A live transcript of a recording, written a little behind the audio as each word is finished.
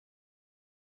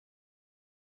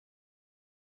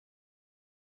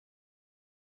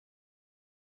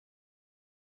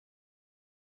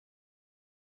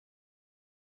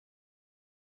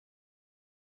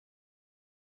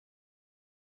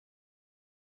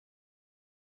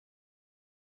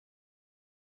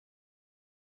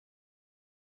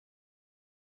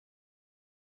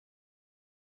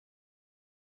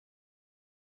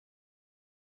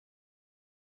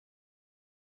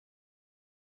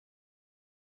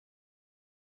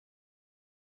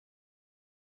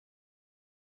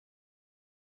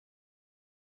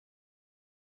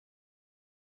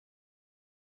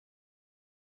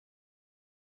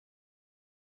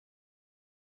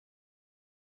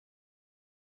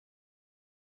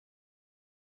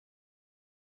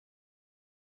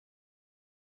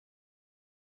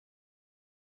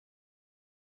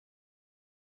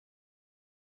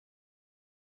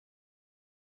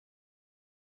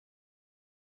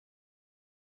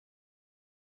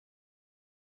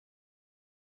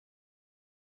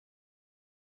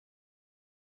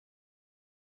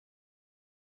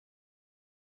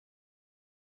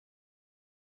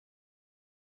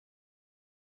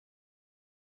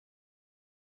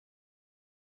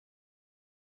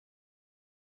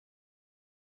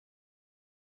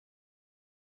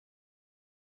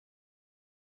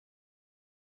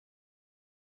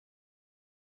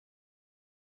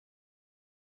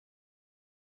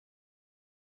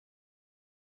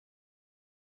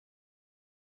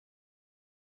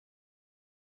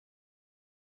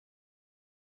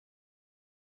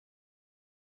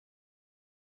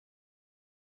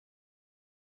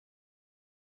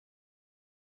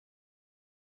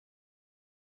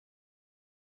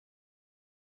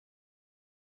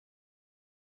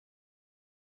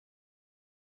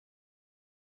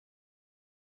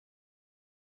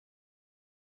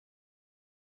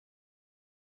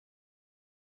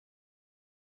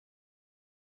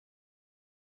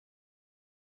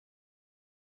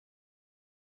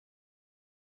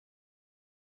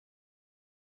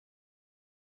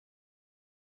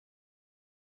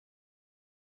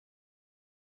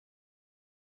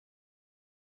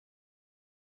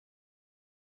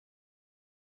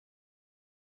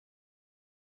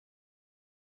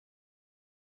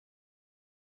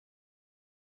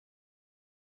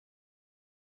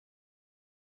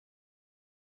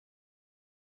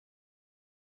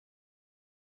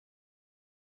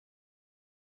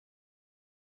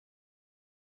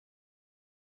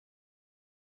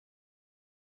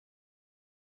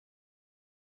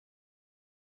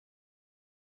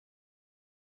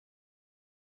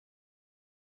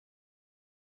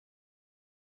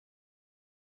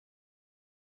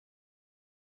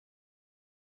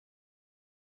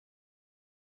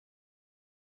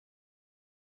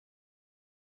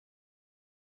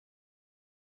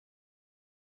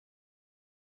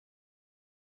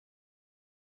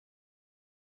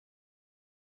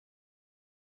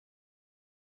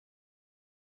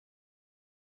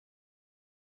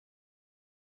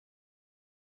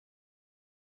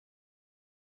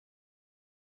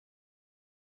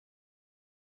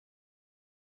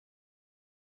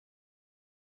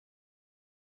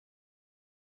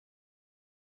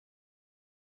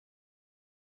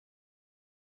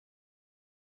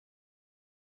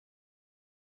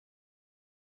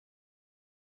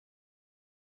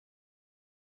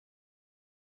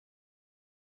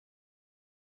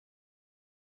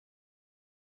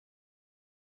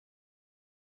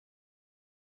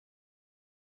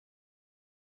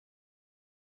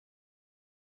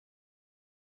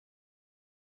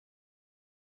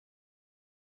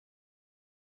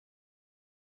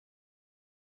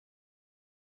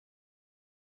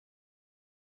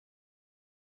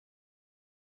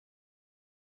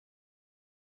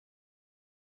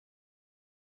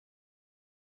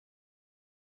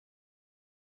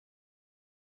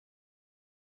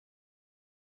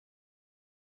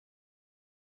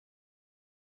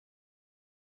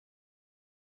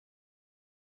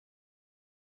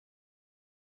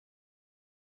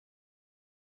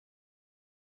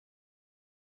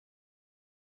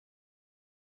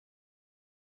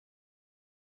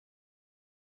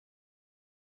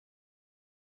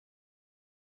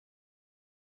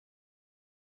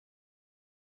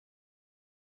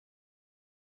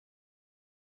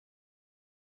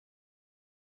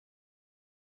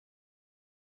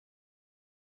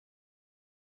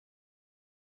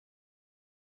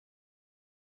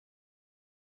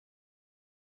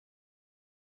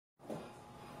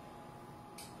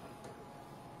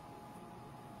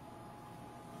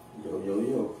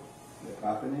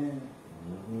Popping in.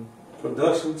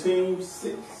 Production team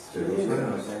 6. Can you hear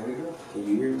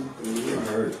me? I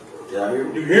heard it. Y'all hear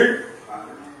me? You hear it?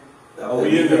 Oh,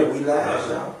 we in there. We live,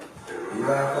 y'all. We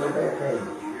live for the back page.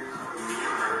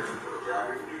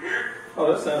 Oh,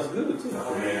 that sounds good too.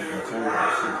 Oh man, I'll turn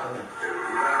that shit on.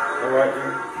 All right,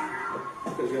 then.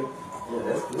 Okay, good. Yeah,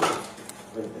 that's good.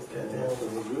 That's goddamn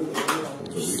good.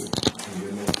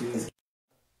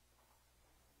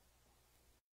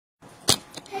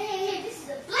 Hey, this is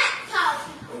a black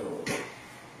coffee.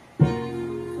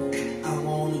 I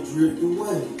wanna drift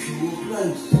away to a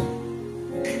place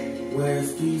where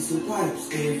it's peace and pipes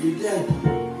every day.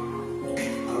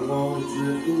 I wanna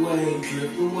drift away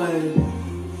every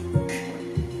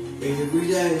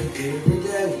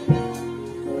day.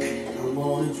 I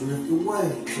wanna drift away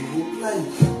to a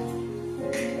place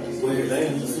where it's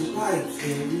peace and pipes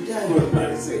every day.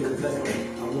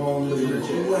 I wanna drift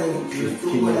away every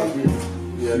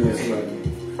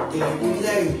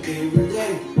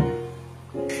day.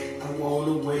 I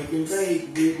wanna wake and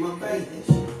bake with my baby.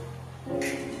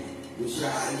 Wish I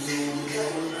was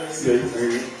on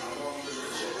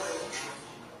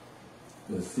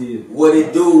Let's see it. What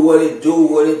it do?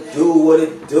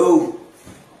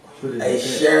 Hey,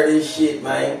 share this shit,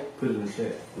 man. Put it in the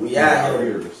chat. We out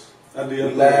here. I We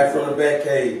did. live from the back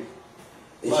cave.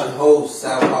 It's your host,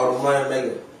 South Hall the Money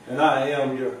Maker. And I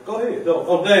am your. Go ahead.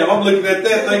 Oh damn, I'm looking at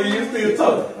that thinking you still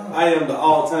talking. I am the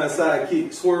all-time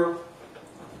sidekick, Swirl.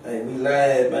 Hey, we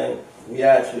live, man. We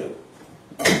out here.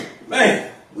 Man.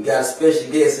 We got a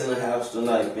special guest in the house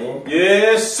tonight, man.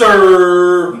 Yes,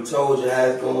 sir. We told you how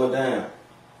it's going down.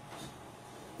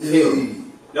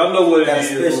 Y'all know what Got a it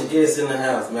special is. guest in the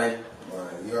house, man.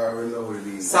 Man, you already know what it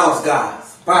is. Sauce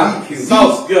guys. Barbecue.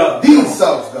 Sauce God. The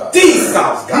sauce guy. The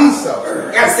sauce The guys. sauce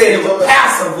guy. Gotta say it with a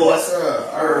passive voice.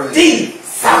 Already. The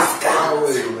sauce guys.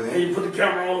 Always, Can man. you put the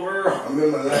camera on the girl? I'm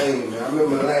in my lane, man. I'm in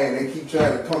my lane. They keep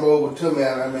trying to come over to me,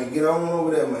 and I mean, get on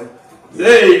over there, man.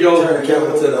 There you go. Turn the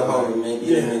camera to the homie, man.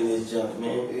 Get him in this junk,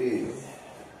 man. Yeah.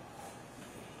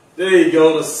 There you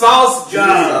go. The sauce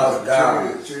guy. Sauce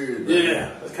guy. Cheers, bro.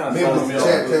 Yeah. That's kind of Members funny. of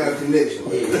Chat Town Connection.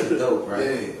 Yeah, it's dope, right?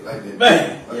 Yeah, like that.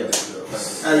 Man. Like Yeah. that, bro.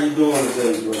 How you doing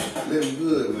today, bro? Living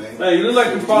good, man. Hey, you look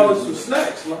like you brought us some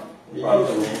snacks, man. Yeah, Brought us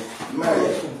some- man. Man,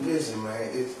 listen,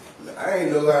 man. I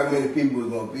ain't know how many people are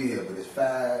gonna be here, but it's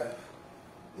 5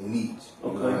 in each.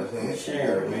 You know what I'm saying?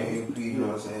 Share, man. You know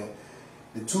what I'm saying?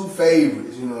 The 2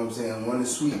 favorites, you know what I'm saying? One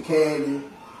is sweet candy,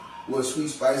 or sweet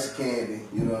spicy candy,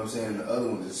 you know what I'm saying? The other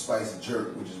one is spicy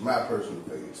jerk, which is my personal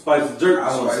favorite. Spicy jerk.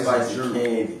 I want Spicy spicy jerk.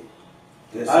 candy.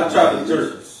 That's I tried the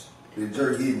delicious. The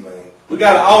jerk hitting, man. We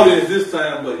got an audience this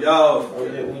time, but y'all, Oh,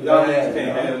 yeah, we y'all live, niggas can't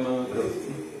y'all. have none.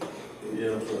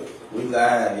 Yeah, but we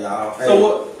live, y'all. So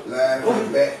what? Live from the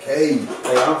back cave.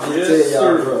 Hey, I'm just Yes, telling y'all,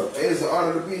 sir. bro. Hey, it's an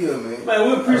honor to be here, man. Man,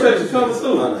 we appreciate you coming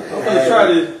through. I'm gonna try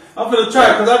this. I'm gonna try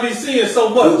because I be seeing so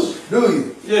much. Do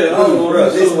you? Yeah, Dude, I'm bro,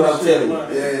 this is what I'm telling you.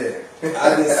 Yeah. I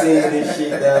been seeing this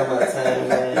shit down my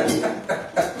timeline.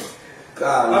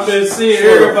 God, I've been seeing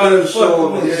everybody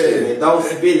showing fucking me this shit, man. Don't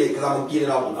spill it because I'm gonna get it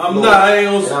off the floor. I'm not, I ain't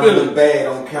gonna And I'm spill look it. bad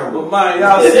on camera. But man,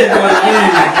 y'all see what it is,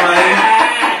 man.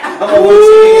 Ooh,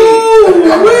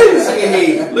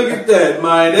 Look at that,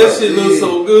 man. That shit looks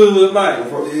so good, man.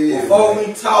 Before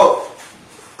we talk,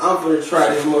 I'm gonna try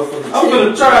this motherfucker. I'm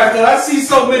gonna try because I see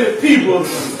so many people,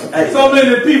 trying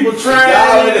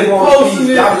Y'all it and really want posting peace.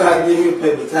 it. Y'all gotta give me a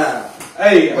paper time.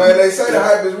 Hey, Man, they say the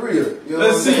hype is real. You know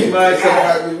let's what I'm see, saying? man. They say the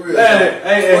hype is real. And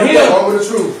him. One with the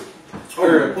truth.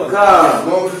 God,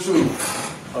 One with the truth.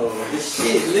 this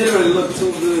shit literally look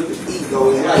too good to eat,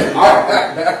 though. It's like,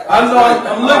 I know.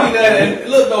 I'm looking at it. And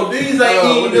look, though, these ain't What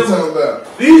eating they them. talking about?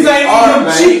 These ain't All eating them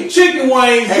right, cheap chicken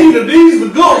wings either. These the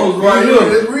good ones right here.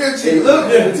 It's real it cheap. look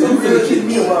good It's too real good to cheap.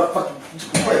 me, motherfucking.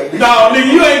 No,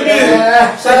 nigga, you ain't getting it.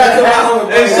 Shout out to my homie.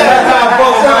 Hey, shout out to our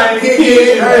brother, man. Kid.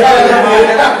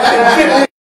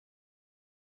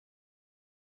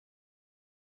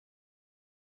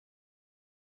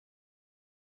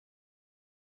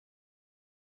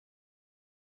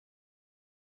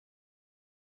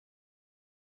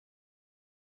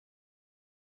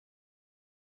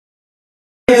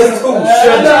 This too,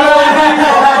 shut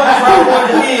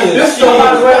This so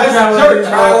much church.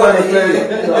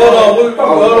 Hold on.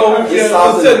 We can't.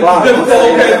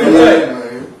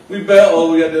 We back.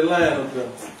 Oh, we got that line up there.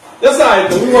 That's alright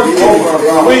though. We working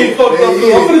over. We ain't fucked up.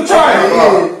 I'm gonna try it.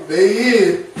 They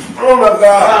is. Oh my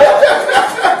God.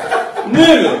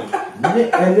 Nigga.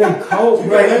 And then cold,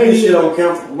 Bro, this shit on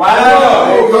camera. Wow.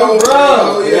 There you go,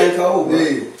 bro. It ain't cold, bro. Yeah.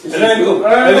 It ain't good.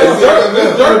 And this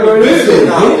jerk was big.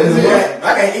 I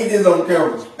can't eat this on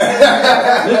camera.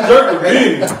 This jerk was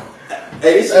big.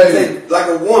 Hey, this shit taste like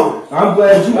a woman. I'm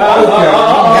glad you out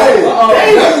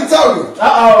Hey, now you talking.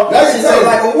 Uh-oh. Now That you shit taste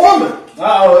like a woman.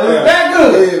 Uh-oh. Is that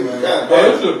good? Yeah, man. God, Hey,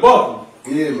 this shit buffing.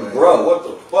 Yeah, man. bro, what the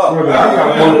fuck? there. I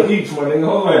got one of each, my nigga.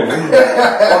 Hold on.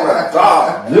 Oh my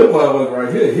god. This motherfucker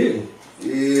right here hitting.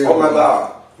 Yeah. Oh my man.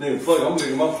 god. Nigga, fuck it, I'm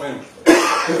licking my finger.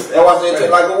 That's why I said it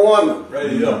taste like a woman. Right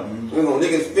here. You know,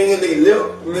 niggas finger, nigga lip.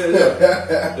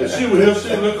 If she was here,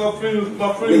 she'd lick her fingers,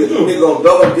 my fingers Niggas too. gonna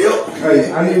double dip.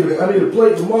 Hey, I need a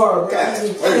plate tomorrow, bro. God damn.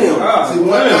 See,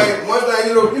 one thing,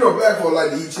 you know, black folk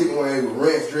like to eat chicken wings with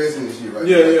ranch dressing and shit, right?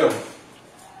 Yeah.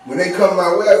 When they come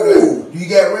my way, I be like, you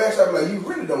got ranch? I be like, you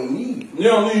really don't need it. You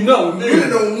don't need nothing, You do really you?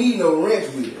 don't need no ranch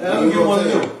with it. I'll You get know one what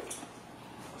of I'm them. saying?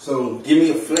 So, Give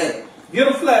me a flat. Get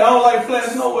a flat. I don't like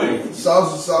flats, no way.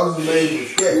 sauce is made from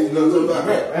scratch, you know what I'm talking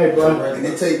about? Hey, bro. And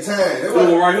it take time. That's This why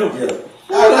one right here. Yeah.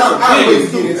 I always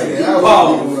get into that. I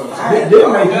always get into what I'm saying. They make you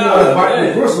want to bite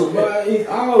the bristle, but eat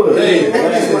all of Hey, it.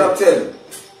 That's just what I'm telling you.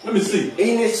 Let me see.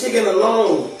 Eating this chicken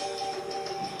alone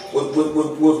was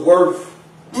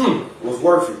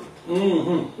worth it. Mm-hmm.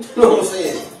 You know what I'm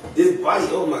saying? This bite,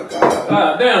 oh my god.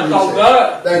 God damn, talk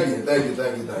God. Thank you. I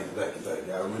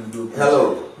really do appreciate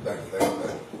Hello. it. Thank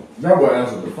you. That boy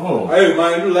answered the phone. Hey,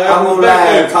 man, you I'm laughing on back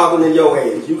live there. talking to your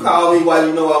ass. You call me while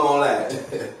you know I'm on live.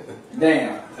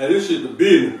 Damn. Hey, this shit the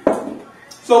business.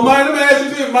 So, man, let me ask you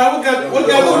this, man. What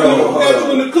got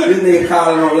you in the clip? This nigga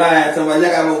calling on live talking about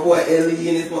y'all got my boy Ellie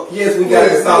in this one. Yes, we got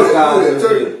the sauce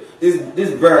guy. This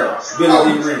bird,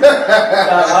 Billy D. Reed. We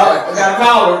gotta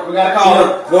call her. We gotta call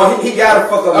her. Boy, he gotta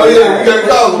fuck up. Oh yeah, we gotta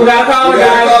call We him. gotta call her,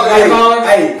 guys. We gotta call her.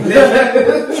 Hey,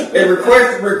 listen. A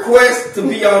request to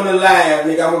be on the live,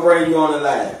 nigga. I'm gonna bring you on the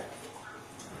live.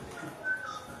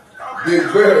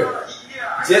 Big Bird.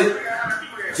 Just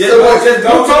go to the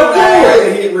live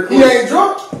and hit request. He ain't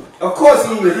drunk? Of course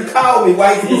he is. He called me.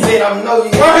 Why he said I know you.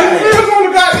 Why he is on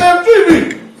the goddamn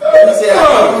TV? He said I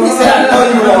know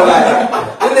you on live.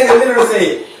 That nigga literally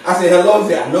said, I said hello. He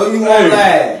said I know you on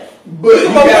live. But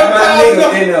You got my nigga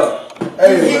in there.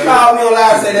 Hey, He man. called me on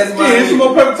live and said that's my Yeah, some nigga.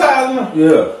 more pepper ties in there.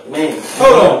 Yeah. Man.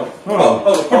 Hold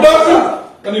on. Production.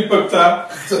 I need pepper tie.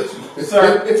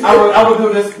 Sir, I will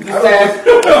do this task.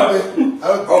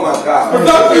 Oh my God.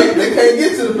 Production. They can't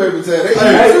get to the paper tag. They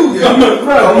Hey, can't do it.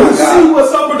 Bro, Oh my you see God.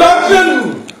 what's up,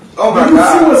 Production. Oh my You see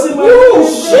God. what's in my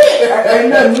shit. Ain't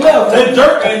nothing left. That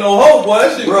jerk ain't no hoe, boy.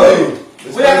 That shit Bro.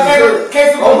 crazy. We have a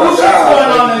case of Oh my bullshit God.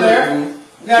 going on in there.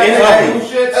 We got Anyway.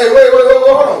 bullshit. Hey, wait,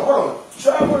 hold on.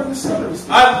 Try one of the celery sticks.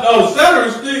 I know celery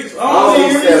sticks. I Oh,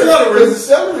 don't see celery. celery. Because the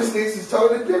celery sticks is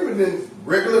totally different than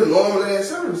regular, normal ass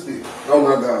celery sticks. Oh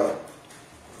my God.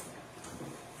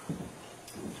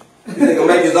 This nigga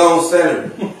make his own celery.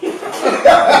 Both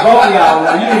of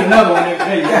y'all, you need another one.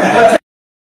 Nigga.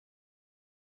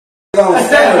 His own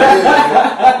celery.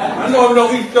 I know I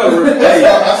don't eat celery.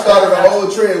 I started a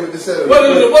whole trend with the celery. What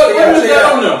is it? What is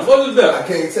that on there? What is I that?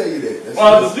 can't tell you that. That's,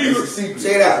 Oh, that's, the that's a secret? secret.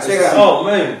 Check it out. Check it out. Oh,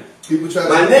 man. People try to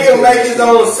My nigga make his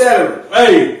own celery.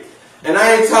 Hey, And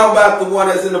I ain't talking about the one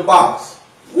that's in the box.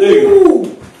 nigga. Woo!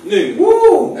 Nigga.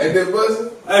 Woo! Ain't that buzzing?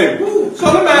 Hey, so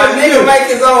let me My ask you nigga this. make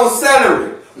his own celery.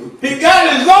 He got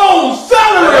his own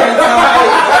celery.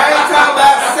 I ain't talking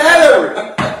about celery.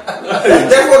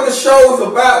 That's what the show's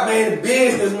about, man. The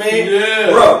business, man. Yeah.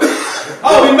 Bro.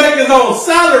 Oh, he make his own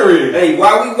celery. Hey,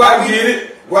 I get it.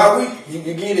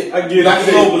 You get it. I get it. I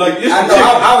know, but like this I know.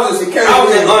 I was in security. I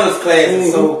was in honors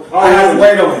classes, so I had to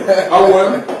wait on it. I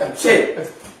won. Check.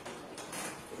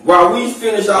 While we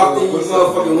finish off these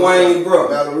motherfucking Wayne, bro.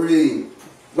 Valerie.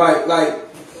 Like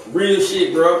real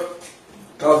shit, bro.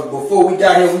 Cause before we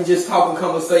got here, we just talking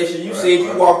conversation. You said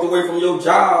you walked away from your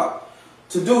job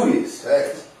to do this.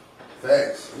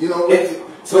 Facts. You know,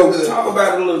 So talk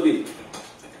about it a little bit.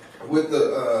 with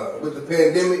the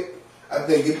pandemic, I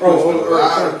think it pushed a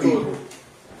lot of people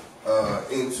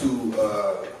into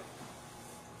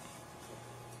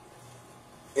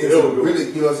really,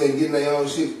 you know what I'm saying, getting their own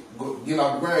shit, getting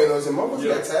off the ground, you know what I'm saying? Motherfuckers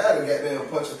got tired of goddamn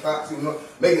punching clocks, you know,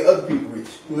 making other people rich.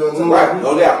 You know what I'm saying? Right,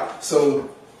 no doubt. So,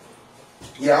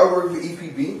 yeah, I worked for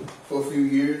EPB for a few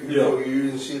years, 4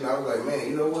 years and shit, and I was like, man,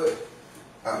 you know what?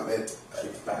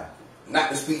 Not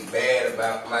to speak bad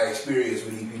about my experience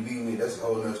with EPB, that's a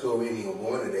whole nother story, we ain't even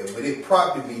going into that, but it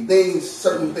prompted me,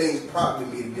 certain things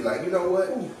prompted me to be like, you know what?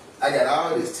 I got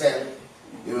all this talent,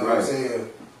 you know what I'm saying?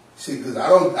 Shit, because I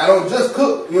don't just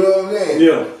cook, you know what I'm saying?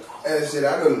 Yeah. And shit,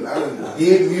 I done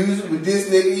did music with this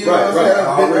nigga, you know what I'm saying?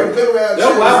 I've been around.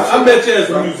 That's why I met you as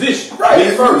a musician. Right,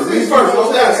 me first,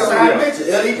 no doubt. That's how I mentioned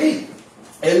LED.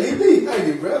 LED, thank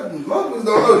you, bro. Motherfuckers don't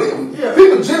know that. Yeah.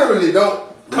 People generally don't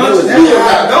Conscious know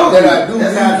hood that I do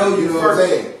That's how I know music, you you know what I'm first.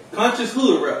 saying? Conscious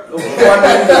hood rap. Before I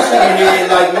know you was singing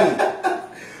like me.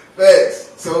 Facts.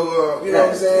 So, you know what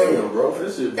I'm saying? Damn, bro.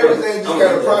 That shit, bro. Everything just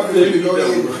got a property to go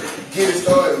ahead and get it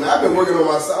started. And I've been working on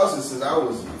my sauces since I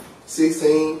was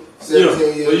 16,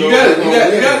 17 years old. You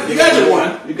got your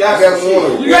one. You got I got some shit.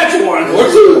 one. You got your one. Or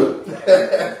two.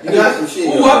 You got some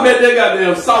shit. Ooh, I bet they got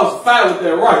damn sauce fire with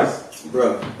that rice.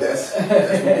 Bro. That's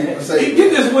what people say. Get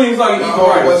this wings like you eat the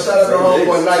Well, rice. shout out to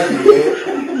homeboy Nike,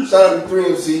 man. Shout out to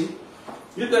 3MC.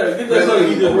 Get that like you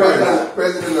eat this rice.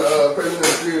 President of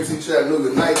 3MC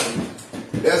Chattanooga, Nike.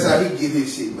 That's how he get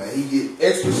his shit, man. He get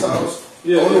extra sauce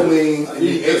on the wings and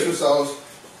he extra sauce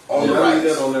on the rice.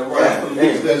 That on that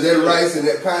rice. Because that rice and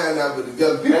that pineapple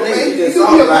together. People, And man, they you just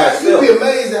all by be itself.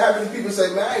 amazed at how many people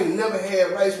say, man, I ain't never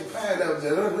had rice with pineapple. I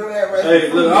never had rice Hey,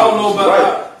 with look, fruit.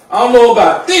 I don't know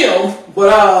about them,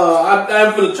 but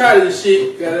I'm finna try this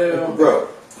shit. Goddamn. Bro.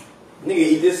 Nigga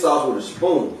eat this sauce with a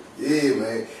spoon. Yeah,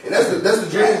 man. And that's the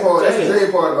dream part. That's the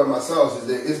dream part about my sauce is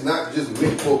that it's not just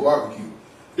mint pork barbecue.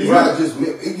 It's not just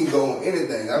mint. It can go on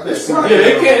anything. I've been Yeah,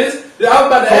 it can. I was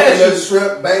about to ask coconut you.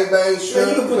 shrimp, bang bang shrimp.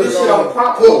 Man, you can put it this shit on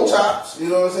popcorn. pork chops. You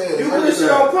know what I'm saying? You put this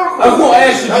shit on popcorn. I was gonna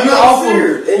ask you, do you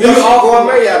offer? And Do you you offer offer?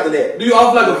 gourmet after that. Do you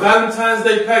offer like a Valentine's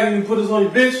Day pack and you put this on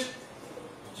your bitch?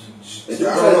 I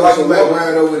don't know like some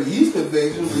background over the yeast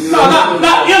infection. No, not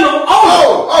in them.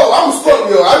 I'm a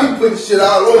Scorpio. I be putting shit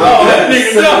all over. Oh, that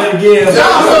nigga know. Again.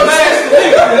 Y'all so nasty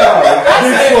nigga. I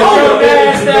said owner,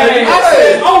 man. I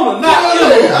said owner, not in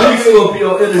them. Big Scorpio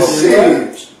energy.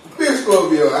 Shit. Big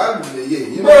Scorpio.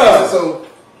 You know Bruh. what I'm saying? So,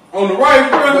 On the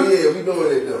rice, but bro. yeah, we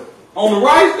doing it though. On the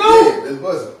rice, though. Yeah, that's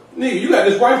buzzing. Nigga, you got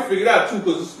this rice figured out too,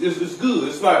 cause it's good.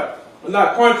 It's like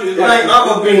not crunchy. It's It like ain't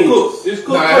Uncle Beans. cooked. It's cooked.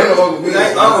 Nah, it ain't perfect. Uncle It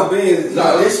ain't Uncle Beans.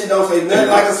 Nah, This shit don't say nothing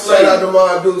like a Shout out slave. to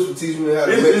my dudes for teaching me how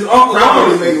to It's make Uncle properly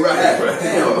Lawrence. make rice.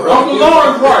 Damn, bro. Uncle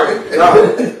Lawrence rice.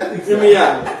 No, hear me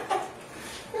out.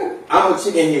 I'm a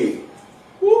chicken head.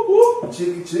 Whoop whoop.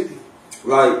 Chicken.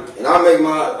 Like, and I make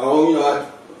my own,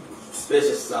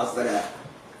 special sauce that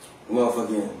I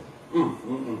motherfucking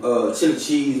chili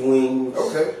cheese wings.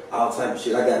 Okay. All type of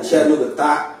shit. I got Chattanooga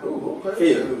thigh. Oh,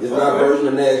 okay. It's my version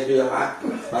of Nashville hot.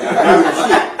 Like,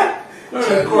 I That's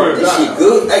do crazy. this shit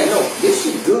good. Hey, no, this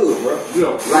shit good, bro.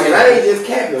 Yeah. Like, and I ain't just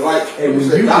capping. Like, Hey, when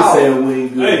you dog, can say a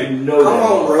wing good, Hey, you know come that.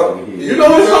 on, bro. motherfucker You here. know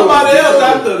there's somebody else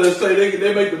out there that say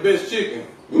they make the best chicken.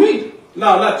 Me,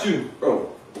 No, not you. bro.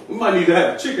 We might need to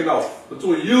have a chicken off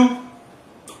between you,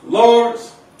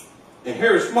 Lawrence, and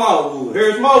Harry Smallwood.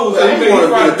 Harry Smallwood said he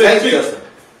fried the best chicken.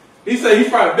 He said he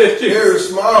fried the best chicken. Harry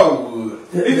Smallwood.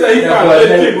 He said he That fried boy the best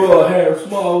Nate chicken. Bull, Harry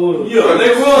Smallwood. Yeah, they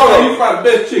will. He fried the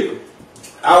best chicken.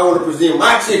 I want to present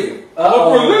my chicken.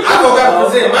 Uh-oh. I don't got to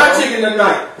present my chicken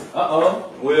tonight. Uh-oh.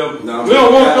 Well, No, we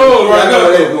don't want those right I know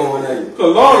where now. they going at.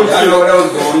 Cause Lawrence I know shit. where that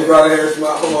was going. He brought a Harry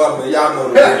Smallwood. Y'all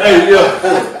know that. Hey,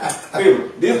 yeah. Feel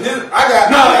me?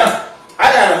 I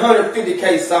got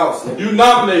 150K sauce. Nigga. You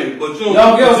nominated, but you Y'all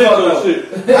don't give us present something your else. shit.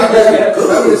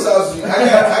 How many sauces you I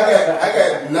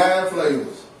got 9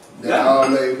 flavors that I all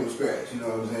made from scratch. You know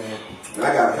what I'm saying?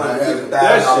 I got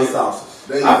That $150,000 shit. sauces.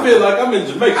 I feel like I'm in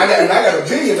Jamaica. I got $1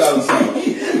 billion sauce. I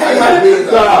got $1 billion.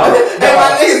 Hey, my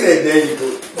nigga said, there you go.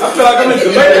 I feel like I'm in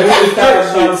Jamaica with this jerk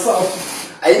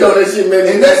shit. Hey, you know that shit made me.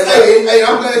 And that's hey,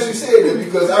 I'm glad you said that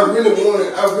because I really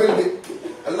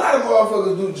a lot of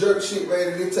motherfuckers do jerk shit,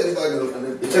 man, and it tastes like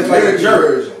It tastes like a jerk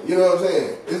version. You know what I'm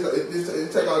saying?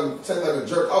 It tastes like a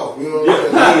jerk off. You know what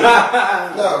I'm saying?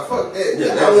 Nah, fuck that.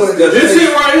 Yeah, I wanted to This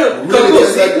shit right here. Cause really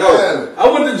look, taste like see, I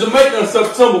went to Jamaica in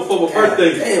September for my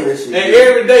birthday. Damn, that shit. And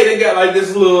every day they got like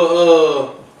this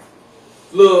little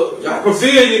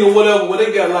pavilion or whatever where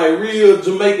they got like real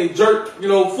Jamaican jerk,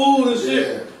 food and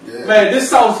shit. Yeah. Man, this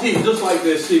sauce hit just like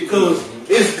that shit, cause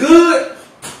it's good,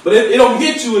 but it don't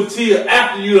hit you until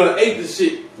after you done ate the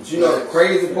shit. But you know the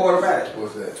crazy part about it?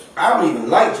 What's that? I don't even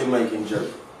like Jamaican jerk.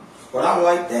 But I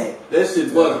like that. That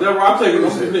shit, but that's why I'm taking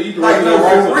them to eat the Like, no,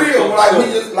 rice. for real. Like, we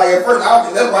just, like, at first,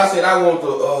 that's why I said I want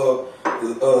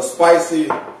the spicy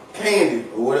candy,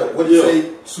 or whatever. What do you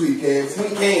say? Sweet candy.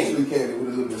 Sweet candy. Sweet candy with a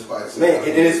little bit of spice. Man, and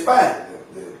it's fine.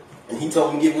 And he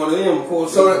told me to get one of them, of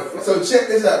course. So check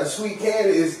this out. The sweet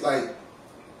candy is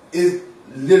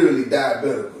literally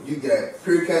diabetical. You got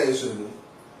pure cane sugar,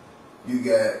 you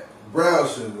got brown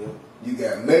sugar, you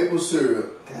got maple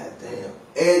syrup, God damn.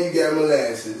 and you got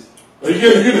molasses. You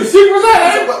get the secrets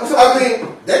out. So I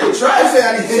mean, they can try it.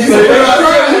 I'm gonna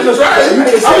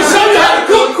show you how to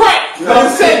cook crack. But I'm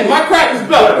saying my crack is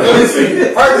better.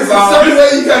 First of all, Some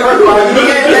way you gotta do it. you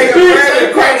can't make a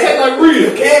Krabby Crack taste like real.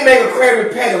 You can't make a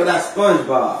Krabby Patty without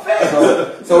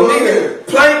SpongeBob. So nigga,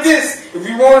 play this. If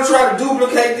you want to try to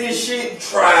duplicate this shit,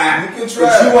 try. You can try.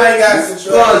 But you ain't got You can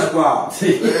try.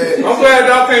 SpongeBob. I'm glad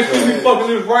y'all can't see me fucking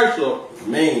this rice up.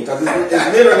 Man, because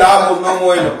it's literally almost no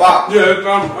more in the box. Yeah,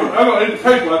 I'm gonna eat the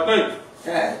paper, I think.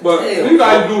 God, But damn, you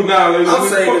gotta do it now, ladies. I'm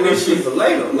saving this shit for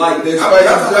later. Like This I'm space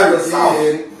like a is sauce.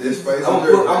 dirty. This space I'm is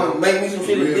dirty. gonna make me some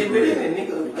shit to Real dip it in, and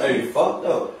nigga, Hey. fucked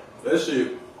up. That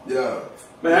shit. Yeah.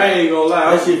 Man, I ain't gonna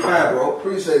lie. That shit fine, bro.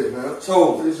 Appreciate it, man.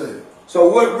 So, Appreciate it. so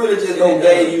what really just gonna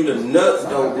gave you the nuts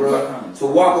though, bro, to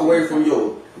walk away from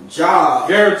your job,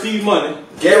 Guaranteed money.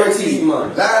 guaranteed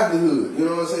money? Livelihood, you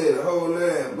know what I'm saying? The whole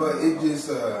nine. But it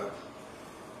just,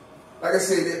 like I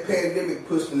said, that pandemic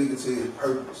pushed the nigga to his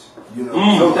purpose. You know?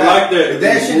 I like that. If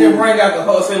that shit didn't bring out the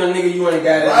hustle in a nigga, you ain't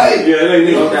got it. Right. Yeah, it ain't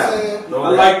You know no what I'm doubt. saying? I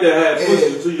like that. How it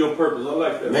pushes you to your purpose. I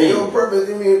like that. Man. Your purpose,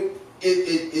 I mean,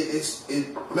 it's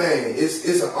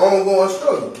an ongoing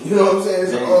struggle. You know what I'm saying?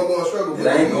 It's an ongoing struggle. It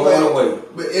ain't going away.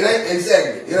 But it ain't,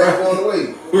 exactly. It ain't going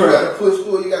away. You gotta push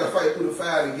through it, you gotta fight through the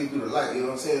fire to get through the light. You know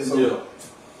what I'm saying? So Yeah.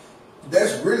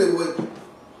 that's really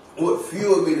what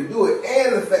fueled me to do it,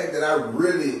 and the fact that I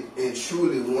really and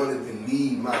truly wanted to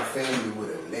leave my family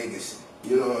with a legacy.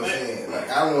 You know what I'm saying? Like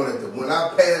I wanted to, when I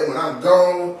pass, when I'm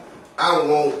gone, I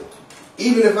want,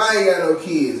 even if I ain't got no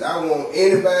kids, I want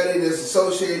anybody that's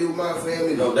associated with my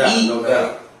family No to doubt, eat, no man.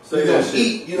 doubt. Say that To shit.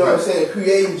 eat, you know what I'm saying?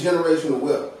 Creating generational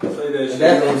wealth. Say that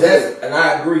shit. And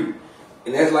I agree.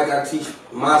 And that's like I teach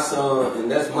my son, and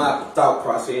that's my thought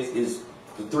process is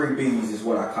the 3 B's is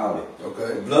what I call it.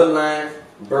 Okay. Bloodline,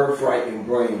 birthright, and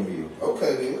brain view.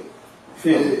 Okay, then.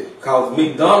 Feel me? Cause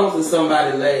McDonald's is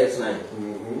somebody's last name.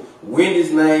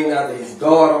 Wendy's named after his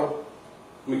daughter.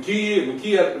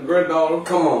 McKee at the granddaughter.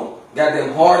 Come on.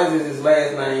 Goddamn Harding is his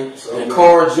last name. So and good.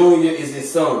 Carl Jr. is his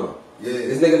son. Yeah.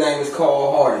 This nigga name is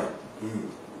Carl Harding.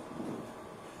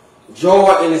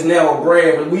 Jordan is now a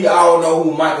brand, but we all know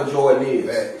who Michael Jordan is.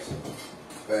 Facts.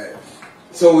 Facts.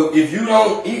 So if you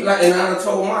don't eat like, and I done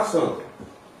told my son,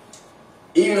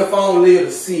 even if I don't live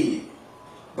to see it,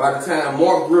 by the time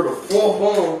Mark Greer the 4th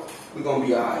born, we gonna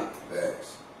be alright.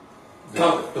 Facts.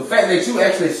 The fact that you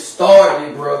actually started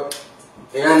it, bro,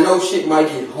 and I know shit might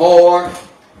get hard,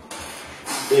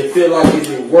 and feel like is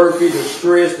it worth it, the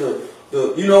stress, the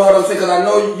you know what I'm saying? Because I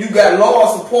know you got loyal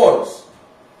supporters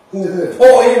who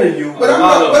pour into you. But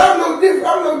I'm no different.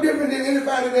 I'm no different than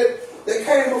anybody that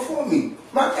came before me.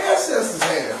 My ancestors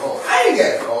had it hard. I ain't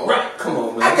got it hard. Right, come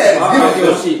on, man. I got it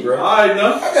difficult. Shit, bro. All right,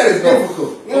 now. I got it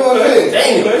difficult. You know what I'm saying?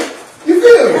 Damn. Okay. You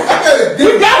feel me? I got it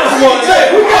difficult. We got us one thing.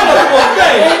 We got us one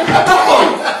thing. Come on.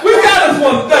 We got us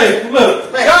one thing.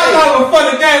 Look, y'all have a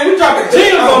funny game. We dropping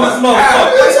gems on this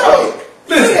motherfucker.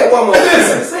 Say that one more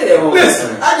time. Say that one more Listen,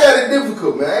 time. I got it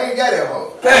difficult, man. I ain't got it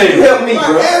hard. Hey, you help me, My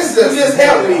bro. ancestors You just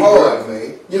help me, hard, bro.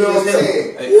 man. You know what I'm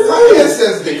saying? Hey, My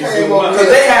ancestors that came over Because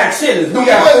they had chillers. We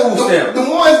got food stamps. the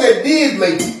ones that did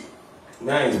make it.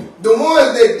 Man. The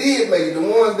ones that did make it, the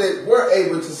ones that were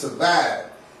able to survive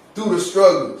through the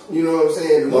struggles, you know what I'm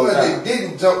saying? The ones that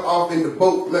didn't jump off in the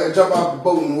boat, man, jump off the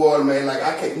boat in the water, man, like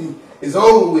I can't, it's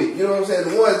over with, you know what I'm saying?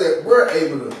 The ones that were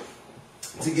able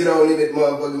to get on in that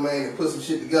motherfucker, man, and put some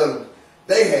shit together,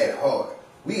 they had it hard.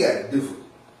 We got it difficult.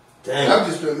 Damn. I'm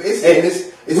just,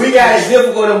 it's We got it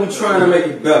difficult and we trying to make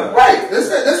it better. right.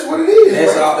 That's what it is.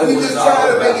 That's right? all- We that's just all trying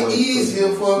to about make what it it's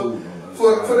easier supposed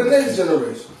for the next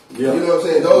generation. Yeah. You know what I'm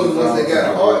saying? Those of us that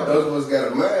got a heart, those of us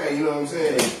got a mind, you know what I'm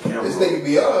saying? This nigga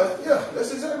beyond, yeah,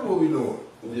 that's exactly what we doing.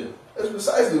 Yeah. That's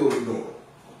precisely what we doing.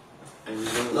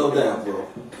 No doubt, bro.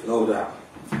 No doubt.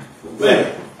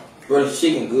 Man. Bro, the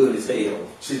chicken good as hell.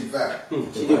 Shit fat.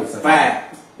 Chicken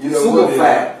fat. You know Super what?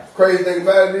 fat. Crazy thing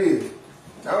about it is,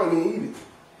 I don't even eat it.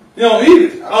 You don't eat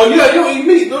it. Oh, yeah, you don't eat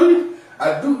meat, do you?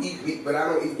 I do eat meat, but I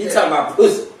don't eat You that. talking about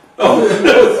pussy. Oh.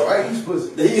 Oh, I eat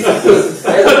pussy. He's a pussy.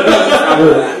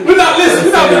 We're not listening.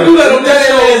 We're not going to do that on that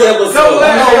show. No,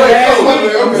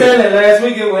 I'm telling you, last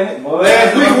week it went. Boy.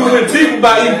 Last week we went deep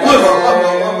about eating pussy.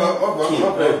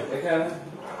 That kind of.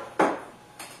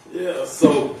 Yeah,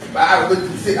 so. But I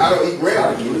don't eat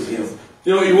random pussy.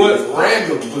 You don't eat what?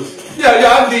 Random pussy. Yeah, I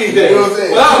did that. You know what I'm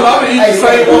saying? Well, I'm eating the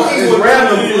same one. It's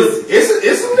random pussy.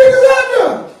 It's some niggas out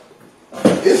there.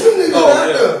 It's some niggas out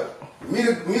yeah. there. Meet a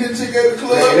chick at the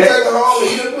club, Man, take her home,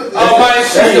 and eat her pussy. Oh, man,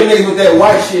 That's them niggas with that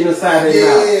white shit inside their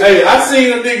mouth. Yeah. Hey, I seen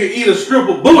a nigga eat a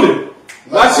stripper booty.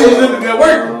 My shit was in the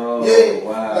work. Yeah,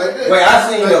 wow. like that. Wait, I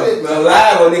seen Like a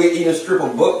live a nigga eat a stripper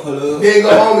butt plug. Then go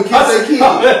home and kiss their kid.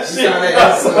 That shit.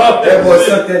 That boy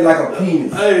sucked that like a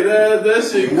penis. Hey, that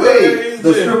shit Wait, crazy.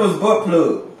 The stripper's butt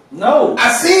plug. No.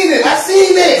 I seen it.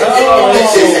 Oh. And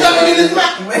she stuck it in his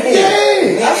mouth. Man.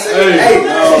 Yeah, I seen it. Hey,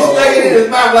 she stuck it in his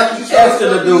mouth like he asked her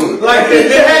to do it. Like they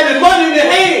had the money in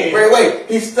their hand. Wait,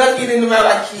 he stuck it in the mouth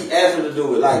like she asked her to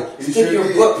do it. Like, He stick sure your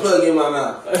did. butt plug in my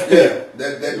mouth. Yeah,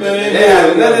 that Man. That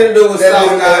had nothing to do with That soft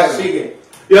nigga eyed got it. chicken.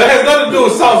 Yeah, it has nothing to do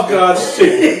with sauce god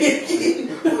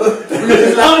shit.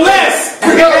 Unless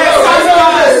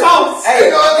sauce.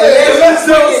 Hey, Unless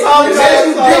you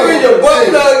dipping your butt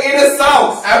plug in the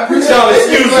sauce. I appreciate Y'all that.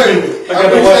 excuse me. I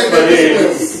gotta wash my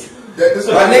hands.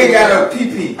 My nigga got a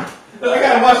pee-pee. I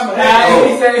gotta wash my hands.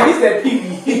 He said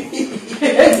pee-pee.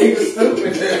 That nigga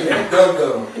stupid.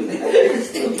 Dum-dum.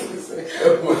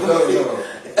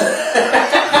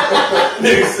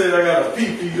 Nigga said I got a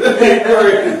pee-pee. That ain't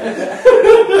crazy.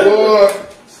 Boy.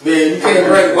 Man, you can't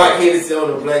drink white Hennessy on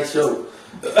the black show.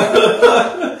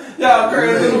 Y'all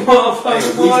crazy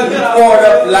motherfuckers. We poured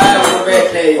up live on the back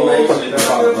cave, man.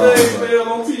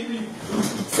 On TV.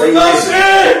 Say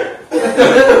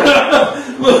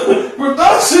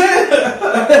Production!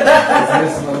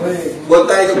 But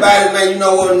think about it, man. You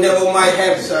know what never might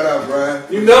happen. Shout out, Brian.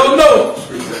 You never know.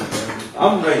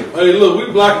 I'm ready. Hey, look, we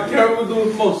blocking camera, we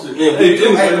doing most shit. Yeah, hey,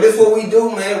 this is what we do,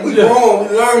 man. We growing,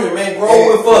 we learning, man.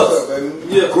 Grow with us.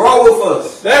 Yeah. Grow with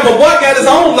us. Damn, my boy got his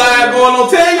own live going on.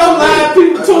 Tell your live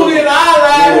people tune in to our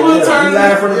live. We'll turn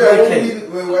live from the vacation.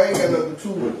 Well, I ain't got nothing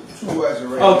two watching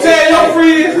right Oh, tell your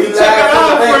friends. We check out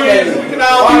our friends. We can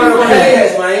all be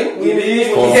friends, man. We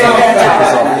need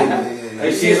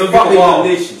Hey, she's fucking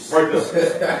delicious. Right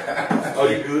there. Oh,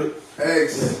 you good?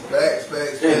 Facts.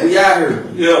 Yeah, we out here.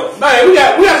 Yeah. Man, we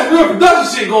got some real production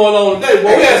shit going on today, boy.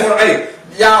 Hey,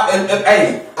 y'all, and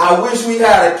hey, I wish we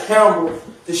had a camera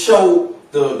to show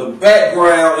the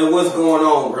background and what's going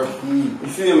on, bro. You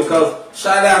feel me? Because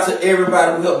shout out to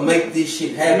everybody who helped make this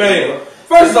shit happen. Man,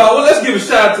 first of all, let's give a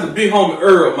shout out to the big homie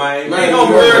Earl, man. Big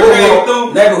homie Earl came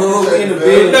through. Neighborhood in the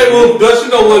building. Neighborhood production,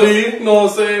 you know what it is. You know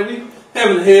what I'm saying? We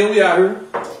having the hell, we out here.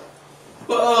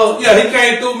 But yeah, he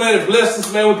came through, man, and blessed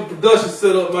us, man, with the production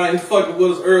setup, man. He fucking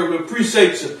with us early. We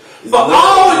appreciate you for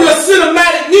all your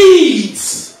cinematic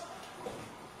needs.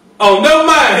 Oh, never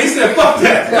mind. He said, fuck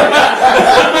that. I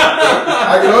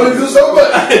can only do so much.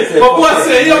 My boy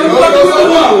said, he only fucking with the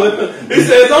hood. He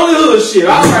said, it's only hood shit.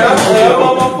 All right, I'm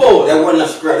on my board. That wasn't a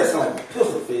scrap. That sounded like a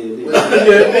pistol fed. Yeah,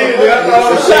 nigga, I thought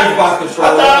I was shot. I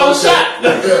thought I was shot.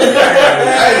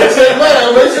 Hey, that's it,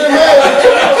 man. Make sure,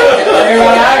 man.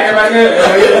 Everybody good.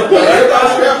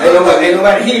 Ain't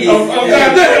nobody hit it.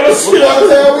 Goddamn, what's shit? What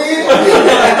time we in?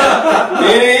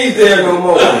 It ain't there no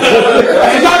more.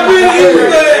 If I really eat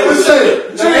that, What's that?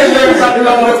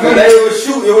 They would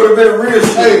shoot. It would have been a real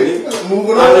shoot. Hey,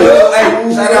 moving on.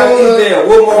 Hey, shout out to Dale.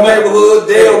 Woodmore neighborhood,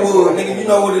 Dalewood. Nigga, you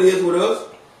know what it is with us.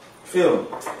 Feel me?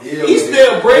 Yeah, he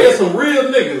still bringing some real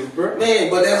niggas, bro. Man,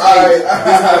 but that's Alright.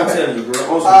 that's what I'm telling you, bro.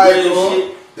 On some Alright, real bro. shit.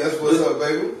 That's what's up,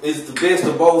 baby. It's the best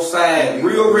of both sides.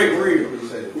 Real, real.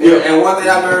 Yeah. And one thing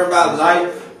I learned about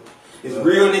life is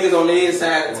real niggas on the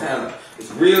inside of town.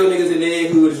 It's real niggas in their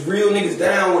hood. It's real niggas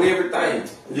down with everything.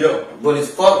 Yep. But it's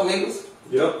fuck niggas.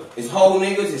 Yep. It's hoe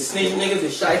niggas. It's snitch niggas.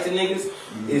 It's shiesty niggas.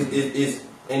 It's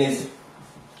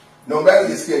No matter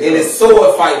your skin. and it's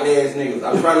sword fighting ass niggas.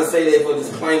 I'm trying to say that for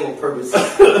disclaimer purposes.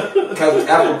 Because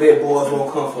alphabet boys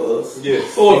won't come for us. Yeah.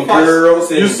 Sword And fighters. girls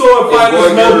and You sword fighters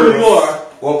boy know who girls you are.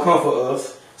 won't come for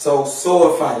us. So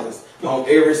sword fighters on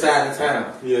every side of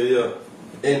town. Yeah.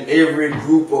 In every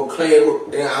group or clan,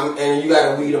 and you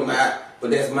gotta weed them out.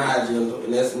 But that's my agenda,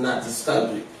 and that's not the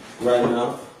subject right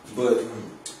now. But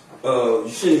you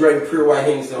shouldn't drink pure white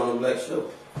Hennessy on the black show.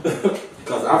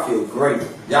 Cause I feel great.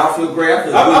 Y'all feel great. I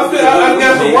got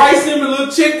some rice in me, a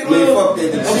little chicken, fuck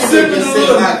that. I'm sipping a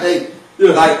little.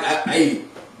 Yeah. Like, hey,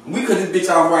 we cut this bitch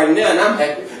off right now, and I'm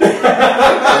happy.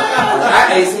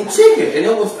 I ate some chicken, and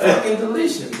it was fucking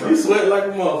delicious, bro. You sweat like a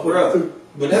motherfucker, too.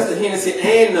 But that's the Hennessy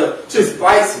and the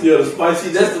spicy. Yeah, the spicy.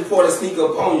 That's the part that sneak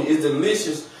up on you. It's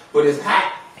delicious, but it's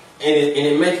hot, and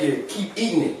it make you keep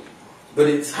eating it. But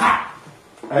it's hot.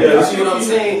 Yeah, You see what I'm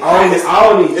saying? I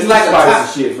don't eat It's like a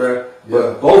spicy shit, bro. Yeah.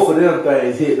 But both of them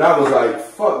things hit, and I was like,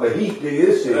 fuck the heat, nigga,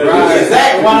 this shit. Right.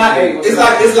 Exactly. It's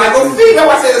like a female.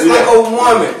 I said it's like a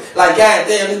woman. Like,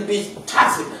 goddamn, this bitch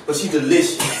toxic, but she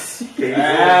delicious.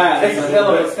 That's a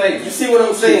hell of a steak. You see what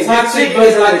I'm saying? This Toxic, chick but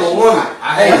is like a woman.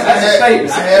 That's a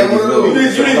statement. I had one of You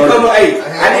those. need to come to, hey, I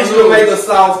need you to make a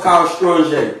sauce called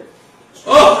Scropio.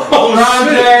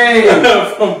 Grande.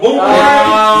 From Boomerang.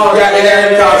 Oh, got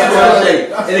that called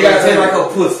Scropio. And it gotta taste like a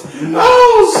pussy.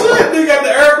 Oh, shit. They got the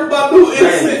Erica Badu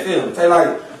innocent. Man, taste like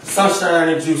sunshine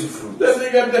and juicy fruit. That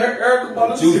nigga got the Erica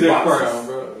Badu. Juice See that box. crown,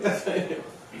 bro.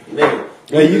 Nigga.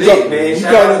 Hey, you Lit, got- man. you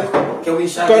Shout gotta- out. Can we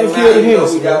shout gotta them kill out? the You know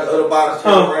Hennessy, we got the other bottles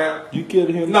turned around. You killed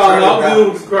him. No, I'm good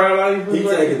with the crown. I ain't He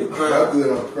drinking. taking the I'm crown. good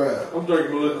on the crowd. I'm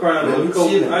drinking a little crown. Yeah, though. we Coke.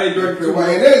 chilling. I ain't drinking Pure too white.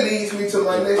 much. And that leads me to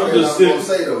my next I'm thing just I'm gonna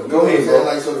sipping. say though. Go ahead, bro.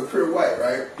 Like, so the pure white,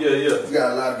 right? Yeah. It's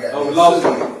got a lot of Oh, goddamn lost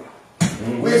sugar in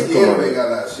it. Whiskey anyway got a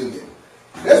lot of sugar in it.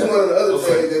 That's one of the other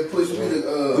things that pushed me to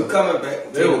coming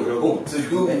back. There we go. Boom.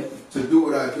 To do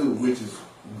what I do, which is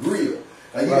grill.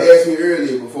 Like you asked me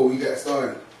earlier before we got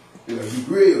started, you know, you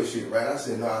grill shit, right? I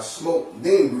said, no, I smoke,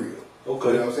 then grill. Okay.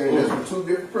 You know what I'm saying? That's for two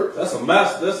different purposes. That's a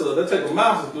master. That take a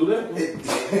master to do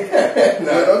that.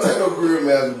 No, don't take no grill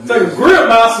master. Take a grill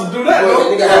master to do that. But,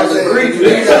 No? nigga, I was agreed to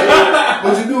that.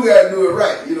 But you do gotta do it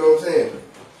right. You know what I'm saying?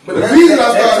 But the reason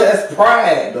I started, that's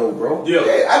pride, though, bro.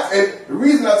 Yeah. and the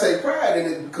reason I take pride in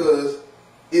it because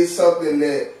it's something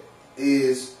that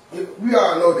is. We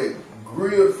all know that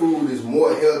grilled food is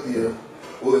more healthier,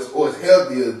 or it's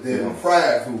healthier than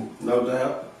fried food. No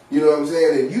doubt. You know what I'm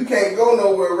saying? And you can't go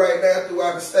nowhere right now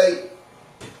throughout the state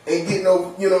and get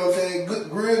no, you know what I'm saying, good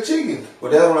grilled chicken. Well,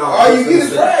 that's what All you get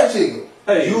is fried chicken.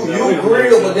 Hey, You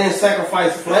grill, but then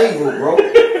sacrifice flavor, bro.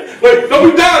 Wait,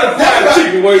 don't be down to fried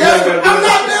chicken. Wait, I'm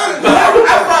not down.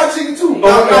 I fried chicken too.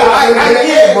 I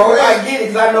get it, bro. I get it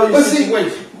because I know your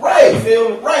situation. Right. You feel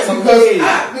me? Right, So, because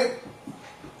yeah.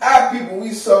 our people, we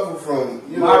suffer from,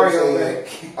 you know Mario, what I'm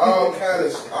saying,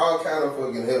 all kind of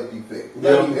fucking health defects.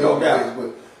 Yeah, Not even no health doubt. defects,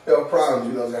 but health problems,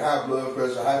 you know what I'm saying, high blood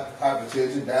pressure,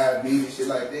 hypertension, diabetes, shit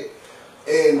like that.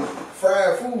 And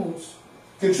fried foods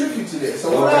contribute to that. So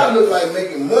when I look like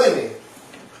making money,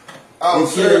 You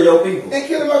killing your people. and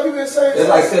killing my people at the same time. It's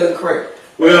like selling crack.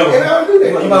 Well, And I don't do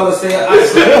that. You might well say, hey,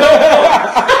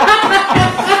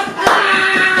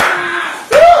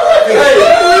 that's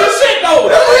real shit though.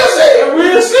 That's real shit. That's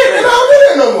real shit. And I don't do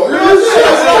that no more. You know what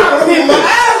I'm saying?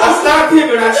 I stopped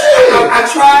pimping. I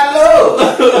tried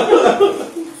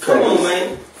love. Come on,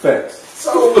 man. Facts.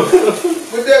 So,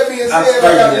 with that being said, like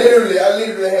I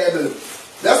literally had to.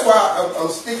 That's why I'm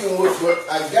sticking with what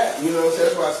I got. You know what I'm saying?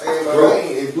 That's why I stay in my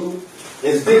lane and do.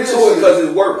 And stick to it because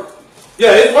it's working.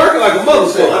 Yeah, it's working like a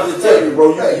motherfucker. I'm just telling you,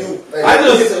 bro.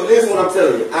 This is what I'm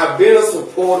telling you. I've been a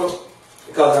supporter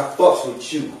because I fucks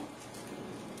with you.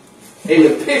 And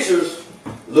the pictures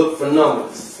look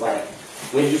phenomenal. Like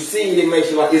when you see it, it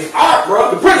makes you like it's art, bro.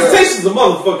 The presentation's a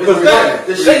motherfucker. It's That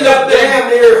the shit shit up up there, damn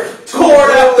near cord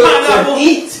out pineapple.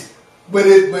 eat. But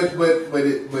it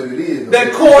is.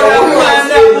 That cord out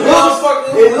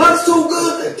pineapple. It looks too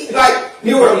good to eat. Like,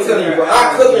 you know what I'm telling you, bro.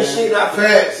 I cook and shit, I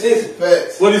Facts. listen.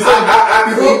 Facts. What is that? I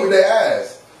People eat cook. with their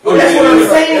eyes. That's what I'm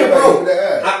saying, Everybody bro. eat with their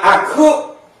eyes. I cook.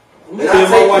 And I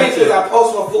take pictures, I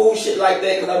post my food, shit like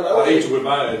that, because I'm like, I okay. ate you with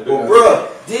mine. But, bro,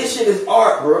 this shit is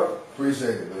art, bro. Appreciate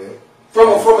it, man. From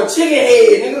a chicken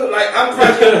head, nigga. Like, I'm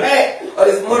trying to get a pack of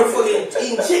this motherfucking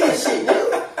eating chicken shit,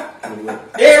 nigga.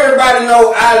 Everybody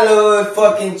know I love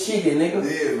fucking chicken, nigga.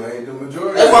 Yeah, man. The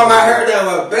majority. That's why my hair down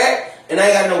my back, and I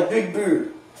ain't got no big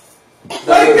beard. Like,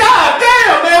 god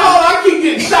damn, man, hold on, I keep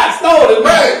getting shots stolen,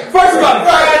 man. First about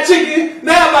fried chicken,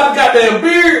 now about the goddamn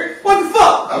beard. What the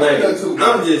fuck? I'm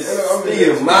just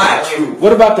still my truth.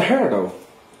 What about the hair though?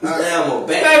 Now I'm a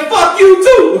back. Man, fuck you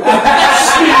too.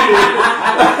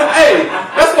 Hey,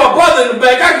 that's my brother in the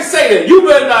back. I can say that. You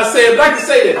better not say it, but I can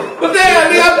say that. But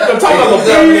then, I'm talking about my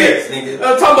beard.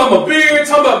 I'm talking about my beard.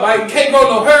 Talking about I can't grow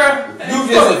no hair. You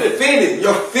just offended.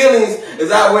 Your feelings is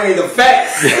outweighing the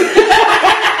facts.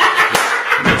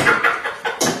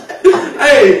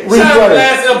 Hey, shout out to the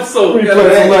last episode.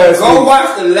 Go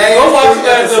watch the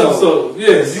last episode.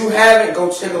 Yes. If you haven't, go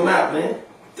check them out, man.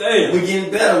 Damn. We're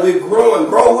getting better. We're growing.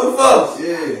 Grow with us.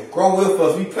 Yeah. Grow with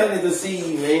us. We planted the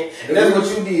seed, man. And that's what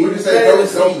you did. What you say?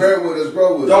 Don't bear with us,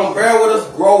 grow with us. Don't bear with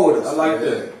us, grow with us. I like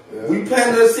that. Yeah. We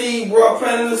planted the seed, bro.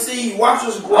 Planted the seed. Watch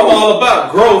us grow. I'm all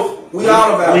about growth. We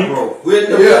all about growth. We're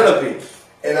developing.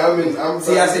 And I'm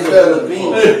See, I said developing.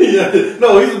 Yeah.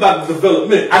 No, he's about the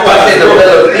development. I thought I said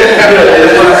developing.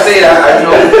 That's what I said. I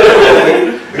know.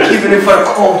 We're keeping it for the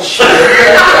culture.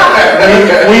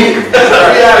 We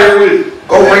out here with it.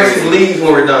 Go bring some leaves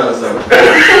when we're done or something.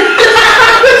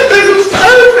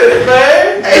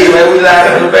 Hey man, we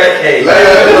live in the back cave. We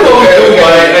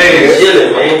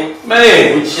chilling,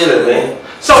 man. We chilling, man.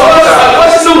 So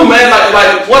what's new, man?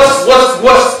 Like what's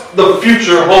the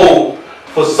future hold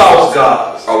for Sauce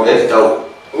Gods? Oh, that's dope.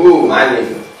 Ooh, My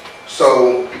nigga.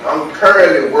 So I'm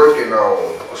currently working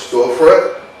on a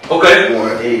storefront. Okay.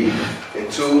 One, and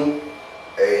two,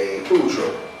 a food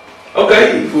truck.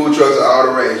 Okay. Food trucks are all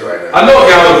the rage right now. I know a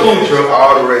guy with a food truck.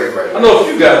 All the rage right now. I know a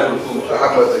few guys with a food So truck.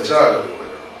 how much they charge you?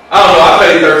 I don't know. I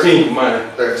paid 13 for mine.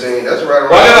 13. That's right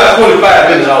around. Well, I got like 25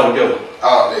 minutes altogether.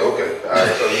 Oh, yeah, okay. All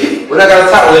right, so yeah. We're not gonna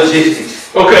talk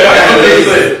logistics. Okay, I got this.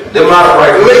 The model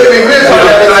right. You're making me rich. I'm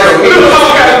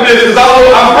broke.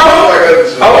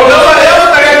 I want nobody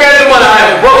else think I got this money.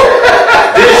 I am broke.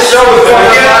 This show is for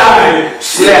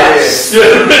Yes.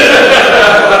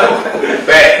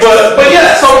 But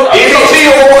yeah, so NXT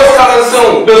Awards coming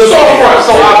soon. the storefront.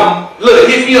 So Look,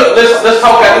 hit me up. Let's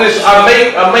talk after this. I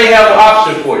may have an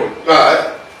option for you.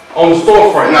 Alright. On the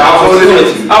storefront. No,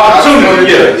 opportunity.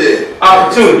 Yeah.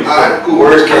 Opportunity. Alright, cool.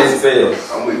 Worst case fails.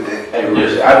 I'm with that. Hey,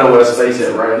 Rich, I know where space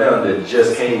at right now that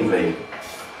just came made.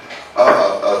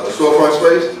 A storefront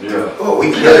space? Yeah. Oh,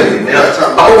 we killing it now.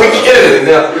 Oh, we killing it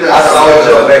now. I saw it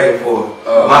jump back and forth.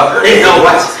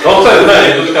 Don't say the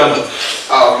name. Just come.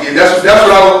 Yeah, that's what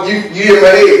I you in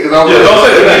my head because I'm don't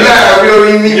say the name. Nah, we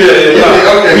don't even need okay.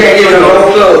 Yeah, give it a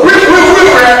whole club.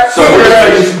 So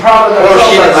you probably know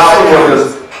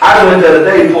because I went the other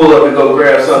day, pulled up and go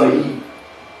grab something to eat,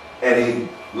 and the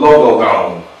logo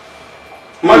gone.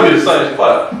 Might be the same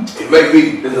spot. It may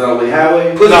be. This is on the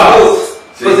highway. Put the boots.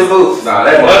 Put the boots. Nah,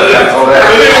 that motherfucker on that.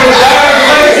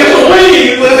 It's a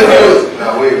weed.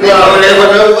 Nah, wait.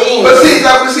 But see, I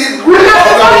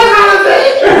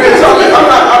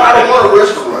don't want a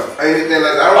restaurant. Anything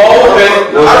like that. I don't want a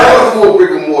full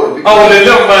brick and mortar. Then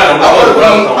never mind.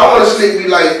 I want to stick me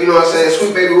like, you know what I'm saying,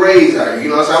 Sweet Baby Ray's out here. You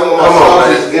know what I'm saying? I want my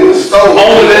sauces in the stove.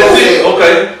 Only that's it.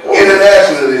 Okay.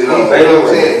 Internationally, you know what I'm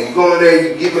saying? You go in there,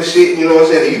 you get my shit, you know what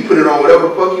I'm saying? And you put it on whatever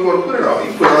the fuck you want to put it on. You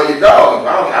put it on your dog.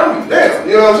 I don't give a damn.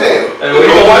 You know what I'm saying? And we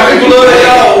don't white people love their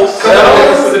dogs.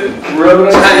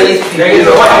 Chinese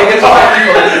people.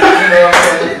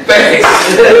 Thanks.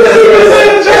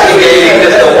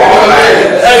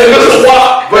 Mr.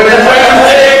 Wop. But that's what I'm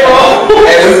saying, bro.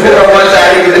 And we put on one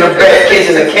side, he was in a bad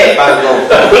kitchen, a cat by the door.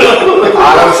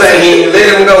 All I'm saying, he let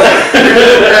him go. I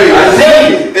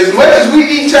see. As much as we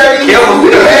eat Chinese,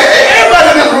 everybody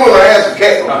in this room I have some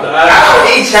cat. I don't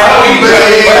eat Chinese.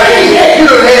 You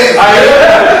don't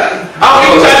have I don't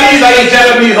eat Chinese, I eat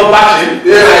Japanese hibachi.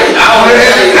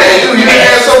 You didn't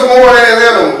have some more ass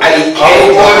animal. I eat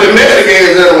cake. Or the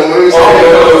Mexican animal. No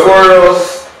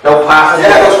squirrels, no possum.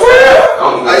 Yeah, no squirrel.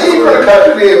 I eat from the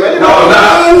country then, man. No, I'm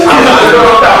not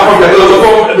from the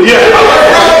hood. Yeah.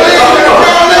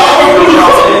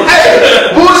 Hey,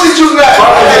 bullshit you got.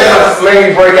 Make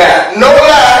me break out. No lie,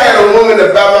 I had a woman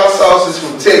that buy my sauces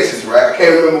from Texas, right? I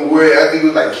can't remember where. I think it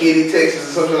was like Kitty, Texas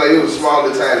or something like that. It was small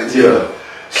little tiny town. Yeah.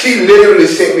 She literally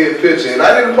sent me a picture, and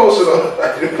I didn't post it on.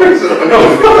 It was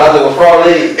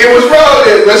fraudulent. It was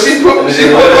fraudulent, but she put my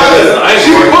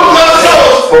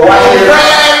sauce But why on did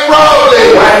fried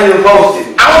fraudulent. Why didn't you post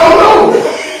it? I don't know.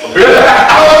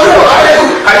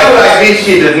 I do like this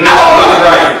shit does not look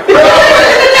right.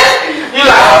 You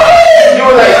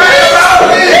were like,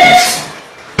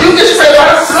 you can spray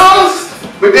my sauce.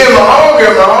 But then my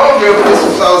homegirl put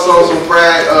some sauce on some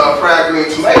fried green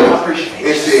tomatoes.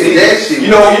 And said that shit.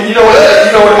 you know what it made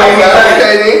me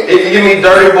Okay, then. think? If you give me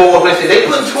dirty boys, they say they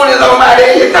put 20s on my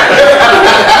everything.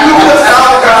 You put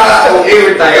sauce on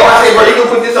everything. Oh, I say, bro, you can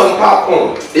put this on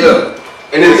popcorn. Yeah.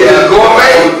 And then it's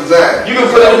gourmet. Design. You can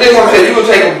put up this one. You can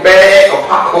take a bag of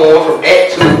popcorn from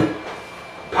Act 2,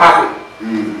 pop it,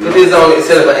 put this on it,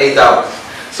 sell it for $8.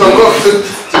 So go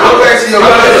back to your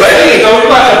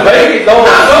Baby, don't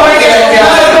get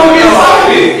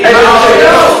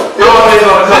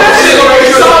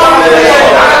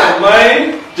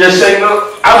Just shaking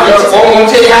up. I'm gonna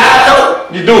tell you how I know.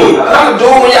 You do it. I'm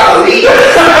doing when y'all leave.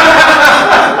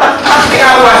 I think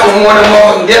I watched one of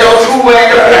them ghetto true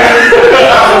wagon.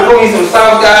 I'm gonna put me some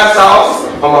South Guy sauce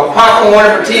on my popcorn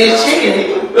and potato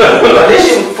chicken. This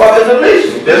shit was fucking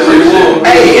delicious.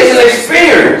 Hey, it's an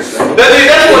experience. That's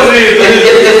what it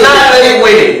is. It's not letting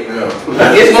with it.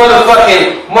 It's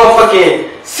motherfucking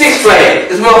Six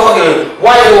Flags. It's motherfucking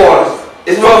White Waters.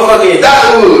 It's motherfucking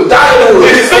Dollywood.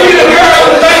 It's speaking of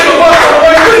girls, thank you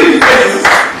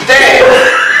Damn.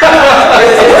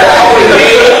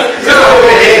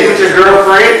 With your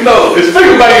girlfriend? No, it's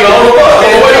speaking about you on the bus.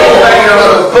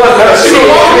 She been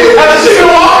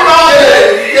walking all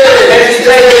day. And she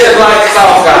takes it like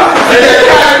South Guy.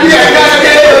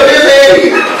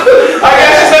 I guess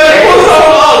she said it was so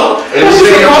long. And she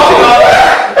been walking all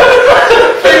day.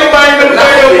 Think about it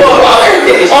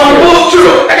on the book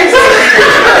trip.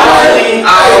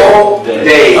 All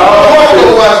day. I'm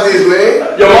gonna watch this,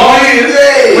 man. Your mom is.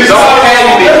 We saw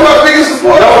That's my biggest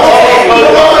supporter. Your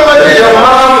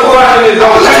mom watching this.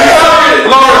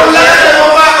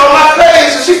 On my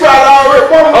page, so she probably already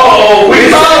broke. We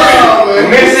saw it.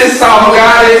 Mrs. South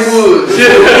Guy Wood.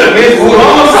 Miss Wood.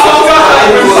 I'm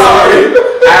sorry.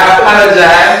 I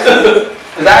apologize.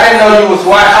 Cause I didn't know you was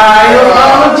watching. I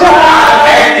apologize. I'm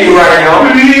acting right now.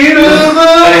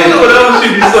 Whatever she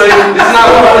be saying. It's not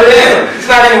one of them. It's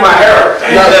not even my hair.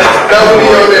 No, we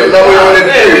on that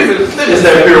period. It's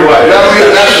that pure white.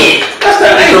 That's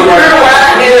that pure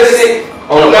white innocent.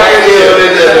 On the back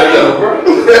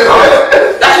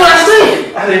That's what I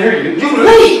said. I didn't hear you. You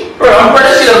late. Bro,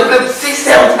 that shit done flipped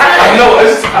 6-7 times. I know.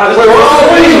 What's wrong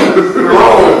with you?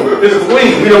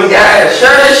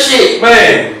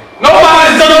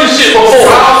 shit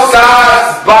before.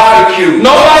 Southside barbecue.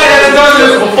 Nobody has done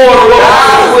this before.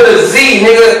 Guys with a Z,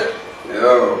 nigga.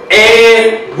 Yo.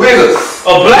 And Wiggers.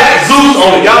 A black Zeus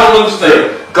on it. Y'all don't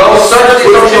understand. Go search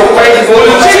it on your Facebook.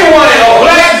 With a chicken wing. A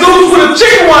black Zeus with a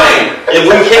chicken wing. If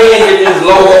we can get this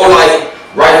logo like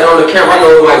right on the camera, I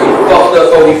know it might be fucked up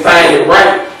so we find it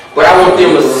right. But I want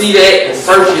them to see that and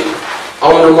search it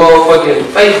on the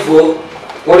motherfucking Facebook.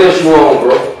 What else you want,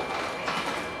 bro?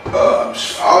 All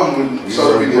the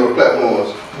social media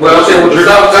platforms. Well, I'm saying with your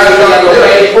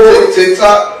Facebook,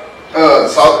 TikTok,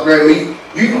 Salt Grand Meat.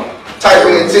 You type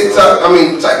in TikTok.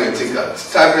 Type in TikTok.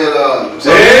 Type in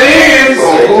there it is.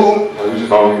 On Google. You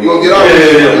gonna get all this.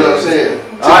 You know what I'm saying?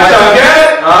 Alright, y'all got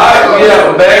it? Alright, yeah,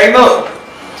 I'm bagging up.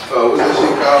 What's that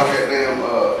shit called? Goddamn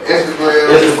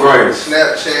Instagram,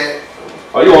 Snapchat.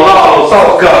 Oh, you want all those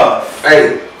soft cards?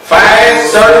 hey, find,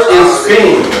 search, and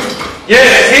spin.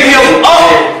 Yes, hit him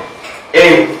up.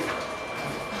 And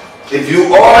if you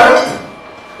order,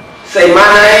 say my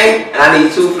name, and I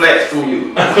need 2 flats from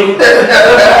you. If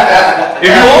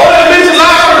you order the bitch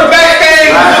live from the back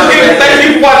cave, thank you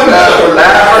for watching the show.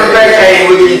 Live from the back cave,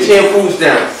 we'll give you 10 food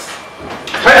stamps.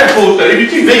 10 food stamps,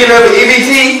 EBT. Speaking of the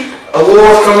EBT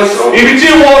awards coming soon. EBT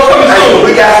awards coming soon.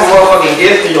 We got some motherfucking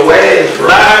gifts for your ass, bro.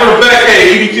 Live from the back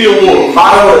cave, EBT awards.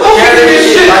 Follow us. Share this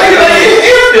shit. Nigga, that is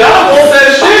empty. I don't want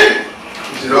that shit.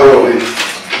 You know what?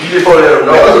 You just put it on.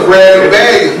 That was a brand new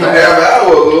bag a half an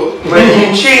hour ago. When you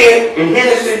chin and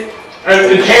Hennessy And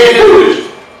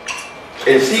foolish.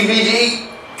 and CBG.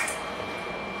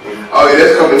 Oh yeah,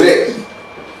 that's coming next.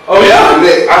 Oh yeah?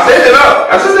 I set it up.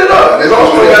 That's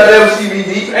Don't coming put next. goddamn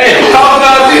CBD. Hey, talk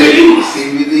about TV.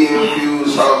 CBD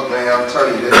infused sauce, man. I'm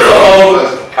telling you,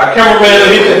 Our cameraman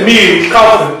hit the knee, he's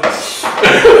coughing.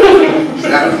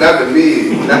 not the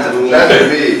mid. Not the Not the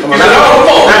mid.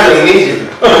 Not the medium.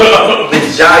 The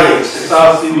giants. It's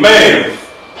all CBD. Man.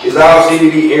 It's all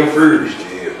CBD infused.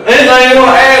 Anything you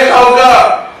want to add, oh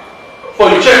God, before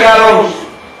you check out on us,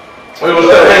 we will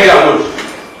still hang out with us.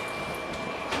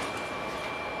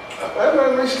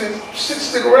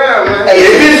 Stick around, man. Hey,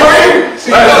 it's been turning.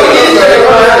 Hey,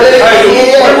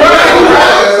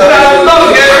 another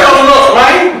guest coming up,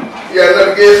 man. You got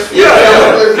another guest? Yeah.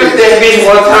 Flip that bitch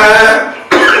one time.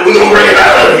 We gonna bring it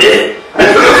out again.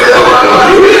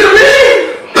 You hear me?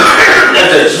 That's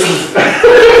the juice.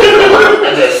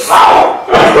 That's the salt.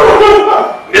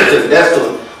 That's the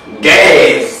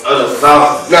gas of the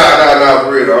sauce. Nah,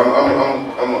 for real. I'm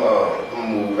gonna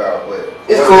move out, but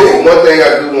it's cool. One thing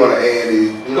I do want to add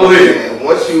is, you know Go what I'm ahead.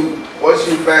 saying? Once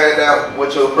you find out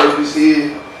what your purpose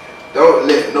is, don't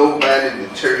let nobody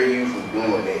deter you from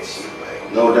doing that shit,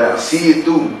 man. No doubt. See it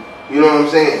through. You know what I'm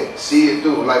saying? See it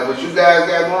through. Like what you guys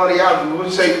got going on, y'all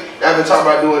would say y'all been talking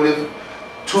about doing this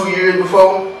 2 years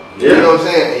before. Yeah. You know what I'm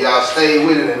saying? And y'all stayed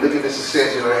with it and look at the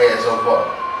success you done had so far.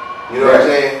 You know what I'm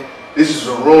saying? This is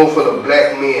a room full of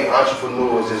black men,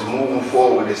 entrepreneurs that's moving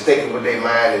forward, that's thinking with their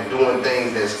mind and doing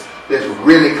things that's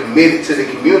really committed to the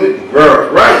community.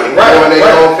 Right. And growing their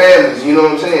own families, you know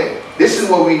what I'm saying? This is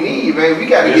what we need, man. We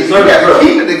gotta keep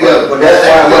it together. But that's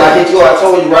why when I hit you, I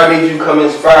told you I need you to come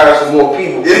inspire some more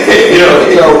people. You know,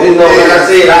 when I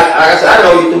said I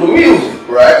know you through the music.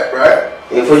 Right.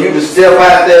 And for you to step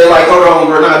out there like, hold on,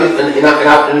 bro, now this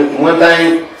and one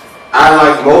thing I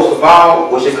like most of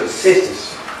all was your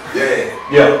consistency.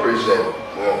 Yeah. Appreciate it.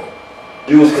 Yeah.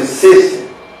 You was consistent.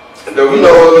 You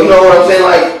know what I'm saying?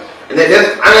 Like, and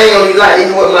that's, I ain't gonna be like,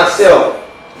 even with myself,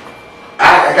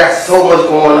 I got so much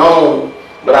going on,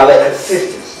 but I like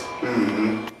consistency.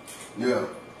 Mm-hmm. Yeah.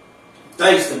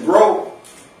 Thanks to bro,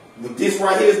 but this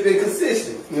right here has been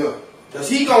consistent. Yeah. Cause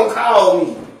he gonna call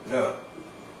me. Yeah.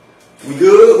 We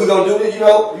good? We gonna do this? You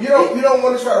know? You don't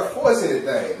want to try to force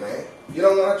anything, man. You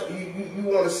don't want to. You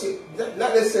want to sit,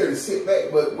 not necessarily sit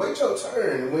back, but wait your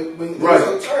turn. When it's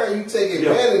your turn, you take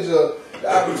advantage of the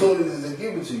opportunities that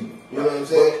give it to you. You know what I'm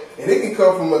saying? And it can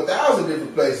come from 1,000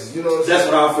 different places. You know what I'm saying?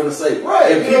 That's what I was finna say.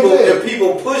 Right. If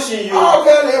people pushing you, all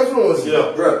kind of influences.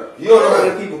 Yeah, bro. You don't know how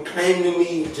many people came to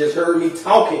me, just heard me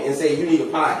talking, and say you need a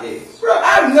podcast. Bro,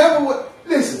 I never would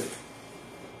listen.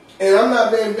 And I'm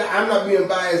not being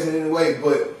biased in any way,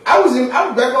 but I was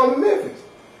back home in Memphis.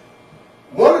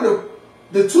 One of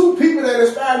the two people that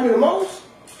inspired me the most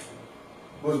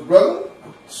was Brother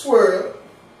Swerve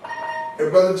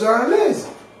and Brother John Lindsay.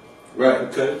 Right.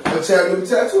 Okay. A Chattanooga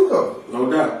tattoo company.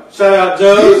 No doubt. Shout out,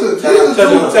 Judge. These are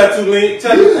two Tattoo link.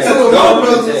 of my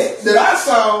brothers that I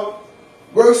saw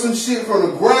work some shit from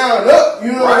the ground up.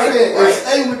 You know what I'm saying? And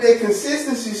stay with their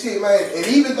consistency shit, man. And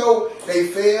even though they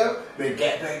fail, they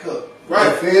got back up.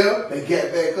 Right. They fail, they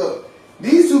got back up.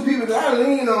 These two people that I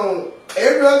lean on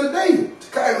every other day.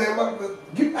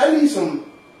 Man, I need some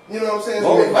You know what I'm saying?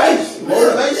 Motivation.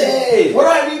 Motivation. What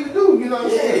I need to do, you know what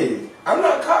I'm saying? I'm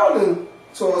not calling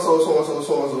so and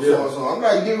so. I'm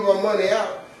not giving my money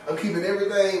out. I'm keeping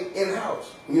everything in house.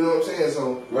 You know what I'm saying?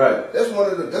 So that's one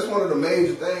of the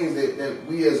major things that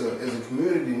we as a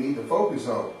community need to focus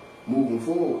on moving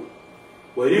forward.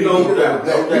 Well, you know, we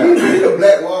need a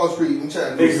Black Wall Street in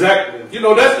China. Exactly. You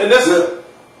know, that's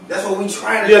what we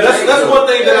trying to. Yeah, that's one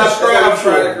thing that I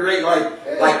strive to create.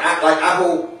 I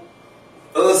hope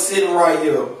us sitting right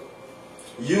here,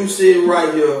 you sitting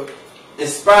right here,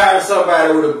 inspire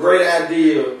somebody with a great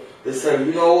idea to say,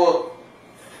 you know what?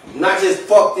 Not just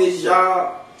fuck this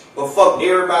job, but fuck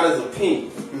everybody's opinion.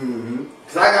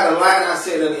 Because I got a line I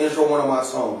said in the intro of one of my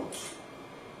songs.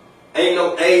 Ain't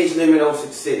no age limit on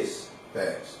success.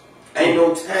 Facts. Ain't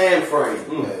no time frame.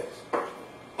 Facts. I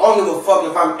don't give a fuck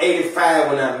if I'm 85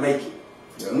 when I make it.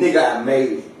 Yep. Nigga, I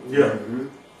made it. Yeah.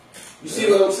 You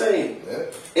see what I'm saying? Yeah.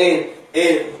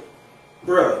 And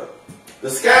bruh, the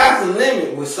sky's the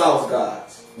limit with Sauce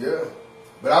Gods. Yeah.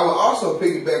 But I will also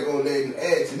piggyback on that and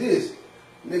add to this.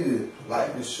 Nigga,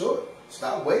 life is short.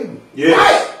 Stop waiting. Yeah.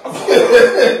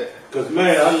 Right. Cause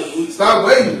man, stop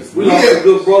waiting. We lost a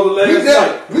good brother last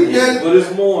night. We done. But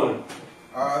this morning.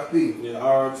 R.I.P. Yeah,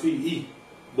 R.I.P.E.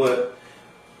 But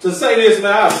to say this,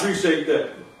 man, I appreciate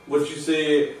that. What you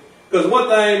said. Cause one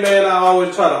thing, man, I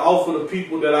always try to offer the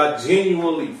people that I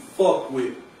genuinely fuck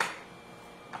with.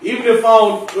 Even if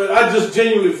I just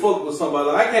genuinely fuck with somebody,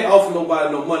 like, I can't offer nobody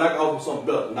no money. I can offer some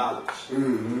better knowledge.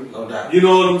 No doubt. You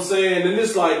know what I'm saying? And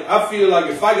it's like, I feel like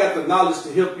if I got the knowledge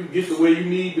to help you get to where you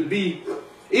need to be,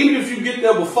 even if you get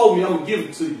there before me, I'm gonna give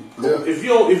it to you. Yeah. If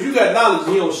you got knowledge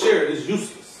and you don't share it, it's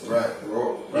useless. Right.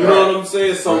 You know what I'm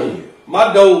saying? So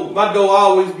my door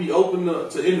always be open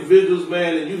to individuals,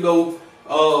 man. And you know,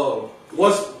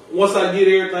 once I get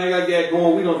everything I got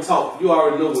going, we don't talk. You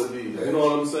already know what it is. You know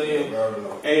what I'm saying?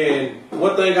 And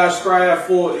one thing I strive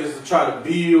for is to try to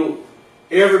build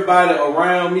everybody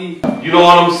around me. You know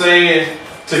what I'm saying?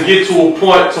 To get to a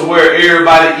point to where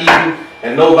everybody eating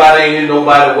and nobody ain't in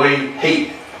nobody's way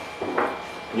hate.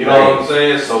 You know what I'm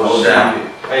saying? So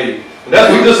hey,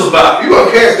 that's what this about. You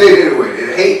gonna catch that anyway.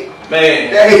 That hate. Man,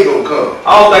 that hate gonna come. I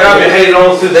don't think I've been hated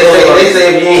on since they say if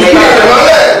you ain't hating,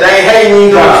 they ain't hating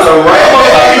you doing something right.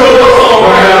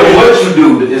 What you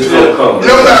do is gonna come.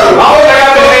 No matter. I don't think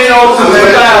I've been hating on since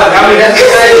 2000. I mean, that's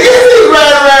it's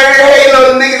right around here hating on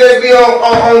the nigga that be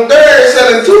on third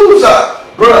selling tubes up.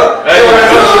 Bruh,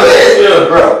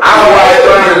 bro, I was riding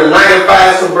around in the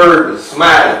 95 Suburban,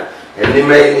 smiling, and they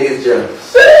made niggas jealous.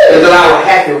 Because I was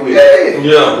happy with it.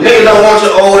 Yeah. Niggas don't want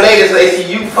your old ladies, they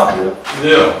see you fucking.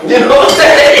 Yeah. You know what I'm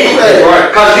saying?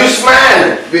 Right. Cause you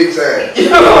smiling. Big time. You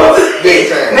know what I'm saying?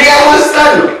 Big time. Nigga, I was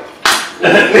stunned.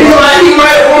 He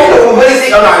might want to, but he see,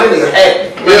 oh no, this nigga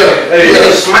happy. Yeah. This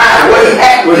nigga smiling. What he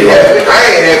happy with? I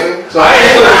ain't happy. So I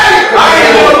ain't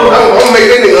gonna make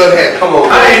that nigga unhappy. Come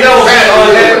on. I ain't never been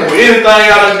unhappy with anything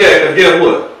I done got. Cause guess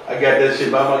what? I got that shit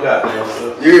by my goddamn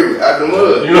self. You out the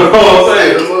mud. You know what I'm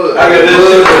saying? I got that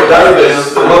shit from dirt,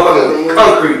 motherfucking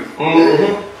concrete.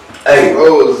 Hey,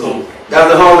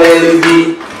 got the homemade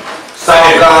LB,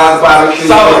 Sauce Gods barbecue.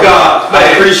 Sauce Gods, man.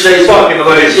 I appreciate you fucking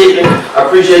for the chicken. I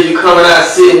appreciate you coming out and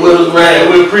sitting with us,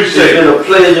 man. We appreciate it. It's been a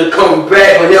pleasure coming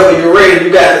back whenever you're ready.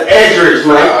 You got the address,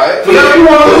 man. Alright. Whenever you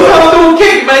want to do a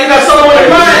kick, man, you got someone in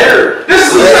mind here.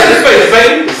 This is a safe space,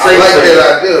 baby. I like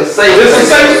that idea. It's safe. This is a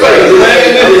safe space,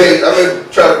 man. I've been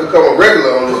trying to become a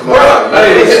regular on this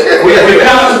Hey, we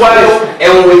come and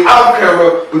when we off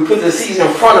camera, we put the seats in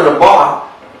front of the bar.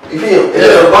 You feel? It's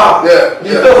a bar. Yeah.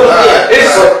 You feel what I'm saying?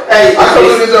 Hey, I come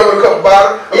to this up with a couple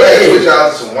bottles. I'm gonna switch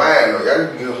y'all to some wine though. Y'all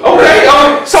can get okay,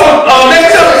 so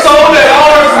next episode that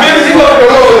Orange Music will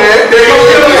come on, man.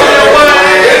 give us that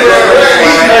wine.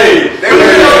 They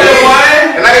on that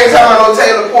wine. And I ain't talking about no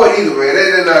Taylor Port either,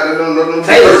 man. No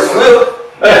Taylor Swift.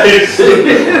 He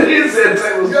said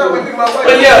Taylor Swift.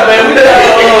 But yeah, man, we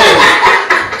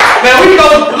go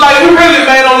like we really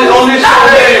made on this show,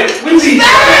 man. We teach.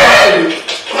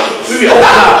 We open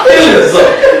our feelings up.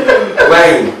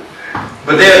 Man.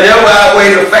 But they'll never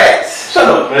outweigh the facts. Shut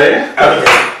up, man.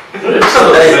 Shut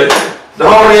up, man. The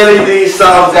whole LED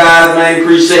Sauce Guys, man,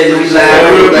 appreciate you. We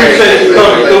appreciate you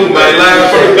coming through, man. Live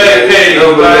from the back page,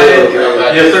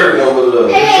 man. Yes, sir.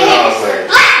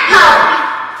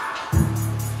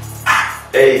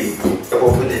 Hey, I'm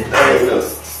gonna put that thing up.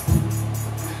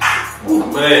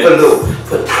 Man.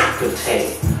 Put tan.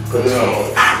 Put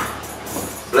tan.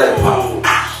 Black pop.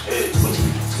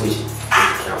 Switch it.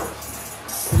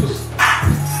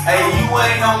 Hey, you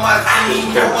ain't on my team.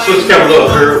 Switch cameras up,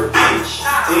 girl.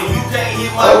 And you can't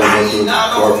hit my team.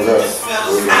 Now don't you just feel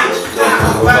the switch.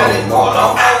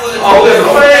 Oh, that's a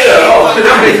fan.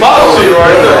 big ball shit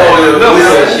right there. Oh, yeah, that was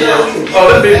that shit.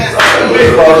 Oh, that big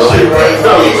ball shit right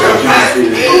there.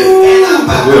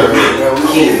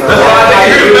 That's why I think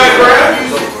you're in the background.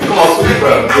 Come on, sweet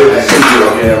brother. Good to see you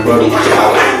again, brother.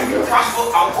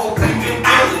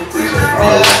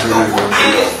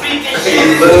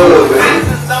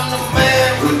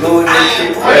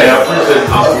 Hey, I appreciate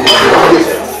it.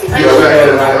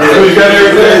 You got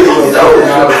everything?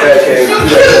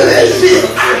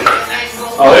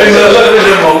 Oh, ain't nothing left in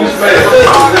them, we smashed it.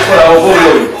 That's what I was going to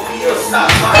do.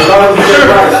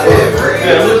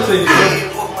 Yeah, let's see.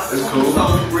 That's cool.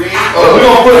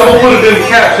 We're gonna put it in the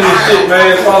caption and shit,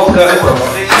 man. Soft cut.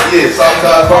 Yeah, soft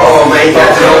cut. Oh, man, you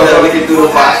got to know that we can do a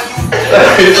box.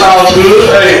 It's all good.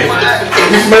 Hey,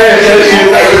 we smashed that shit.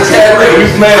 We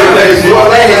smashed that shit. Your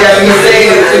lady got me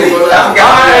saying it too.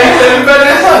 I ain't saying better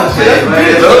than something. Shit,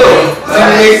 that's good.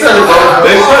 Next Sunday.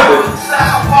 Next Sunday.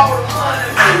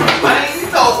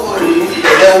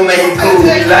 That will make it cool.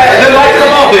 Just like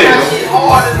come on there.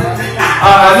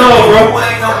 I know, bro. You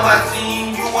ain't on my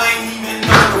team, you ain't even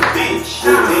know the bitch.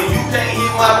 And you can't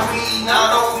hit my weed,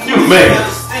 now don't You man.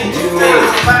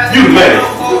 You man.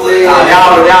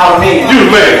 Y'all mean. You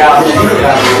man.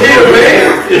 He the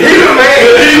man. He the man.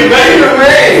 He the man. He the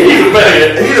man. He the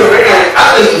man. He the man.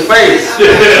 I just the face. He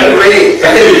the man.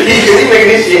 He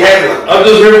making this shit happen. I'm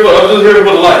just here for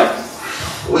the light.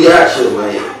 We out here,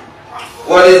 man.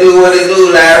 What it do,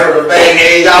 live from the bang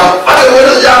game, y'all. Fucking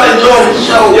with us, y'all enjoying the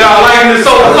show. Y'all liking it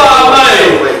so far,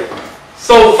 man?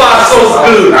 So far, so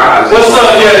good. What's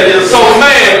up, yeah? So,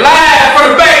 man, live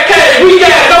from the back cave, we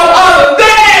got no other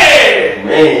day.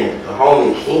 Man, the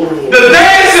homie King. The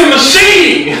dancing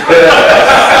machine.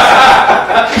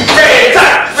 Red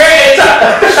top.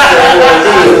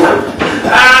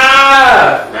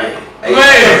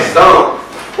 Man. Stomp.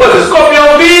 What is it,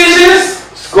 Scorpio Visions?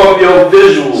 Scorpio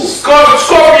Visuals.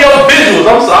 Scorpio Visuals.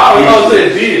 I'm sorry, I was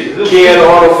saying Visions. Ken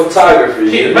Auto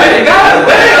Photography. Man, God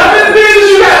damn, how many visions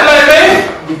you got, like, man?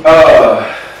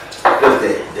 What's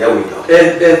that? There we go.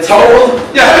 In total?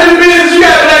 Yeah, how many visions you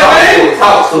got, like, man?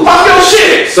 Talk your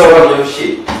shit. So, your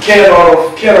shit. Ken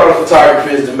Auto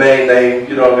Photography is the main name,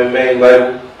 you know what I mean, main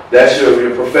label. That's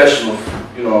your professional,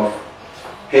 you know,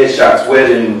 headshots,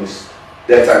 weddings,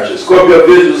 that type of shit. Scorpio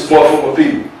Visuals is more for my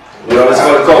people. You know, it's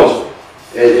for the culture.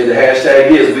 And the hashtag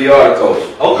is We Are the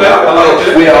Culture. Okay, I like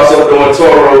that. We also doing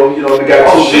Toro. You know, we got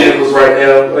two vehicles right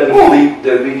now in the fleet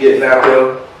that we getting out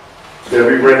there that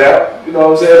we rent out. You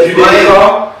know what I'm saying? If you didn't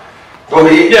know, Go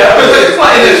ahead. Yeah,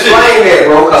 explain that,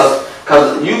 bro,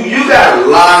 cause you got a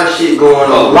lot of shit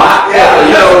going on. A lot. Yeah,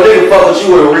 you know, nigga fuck with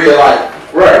you in real life.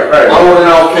 Right. I want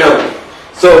it on camera.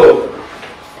 So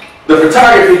the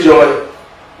photography joint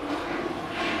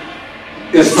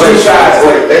is two sides.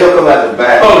 Wait, they don't come out the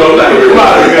back. Oh no, let me come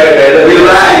out of here. We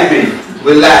lying.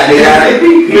 We lying.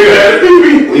 Nigga,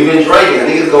 we been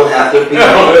drinking. Niggas gonna have to be.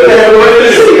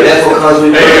 That's because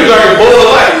we. Hey, you drinking Bull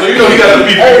of Life, so you know you got to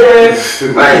be.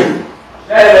 Man.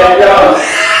 Hey, y'all.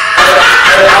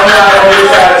 I'm not on this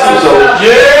side too, so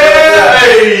Yeah,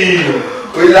 hey.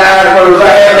 We lying for the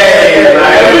last day.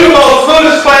 And we the most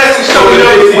fullest classic show you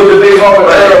ever seen. with the big heart.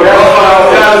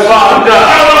 Guys,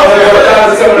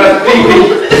 coming out the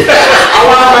TV. I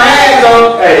want my hands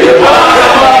on. Hey, I want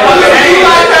my hands.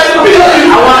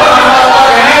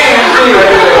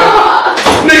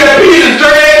 nigga, Peter's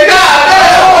dread.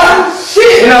 God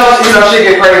Shit. You know, shit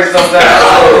get crazy sometimes.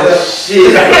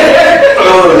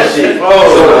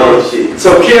 Oh shit. So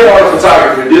Ken Auto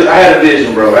Photography, I had a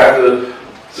vision, bro. After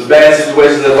some bad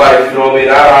situations in life, you know what I mean?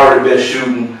 I'd already been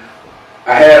shooting.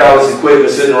 I had all this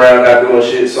equipment sitting around not doing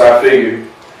shit, so I figured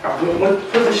I put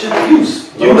this shit to use.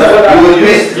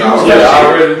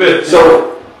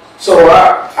 So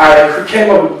I came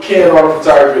up with Ken Auto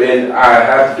Photography, and I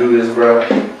have to do this, bro.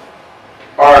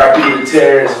 R.I.P. to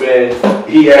Terrence, man.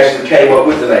 He actually came up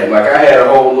with the name. Like, I had a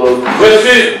whole little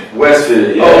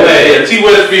Westfield, yeah. Oh man, yeah, T.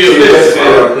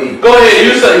 Westfield. Go ahead,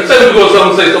 you say we go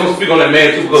something. I'm gonna speak on that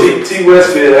man too. T.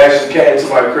 Westfield actually came to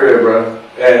my crib, bro.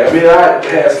 And I mean, I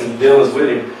had some dealings with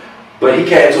him, but he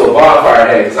came to a bonfire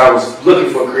day because I was looking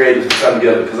for creatives to come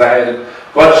together because I had a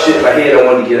bunch of shit in my head I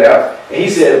wanted to get out. And he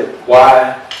said,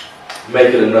 "Why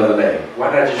make it another name?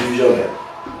 Why not just use your name?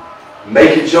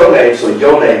 Make it your name so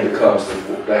your name becomes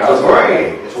the house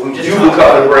brand. You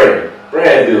become the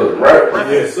brand building, right?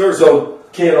 Yes, sir. So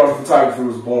Ken Auto Photography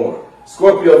was born.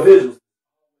 Scorpio Visuals.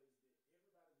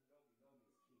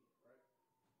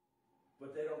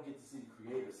 But they don't get to see the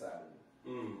creative side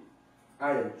of me.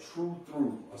 I am true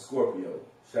through a Scorpio.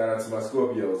 Shout out to my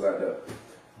Scorpios out there.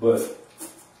 But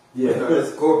yeah, That's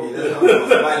Scorpio. That's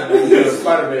Spider-Man.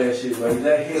 Spider-Man shit, man.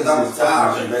 That hits I'm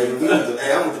tired, baby.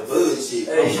 I'm with the buzz shit.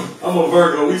 Hey, I'm a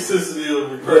Virgo. We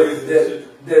sensitive and crazy.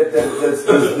 that's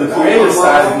the creative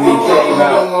side of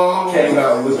me came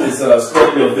out with this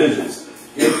Scorpio Visions.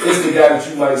 It's the guy that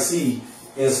you might see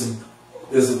in some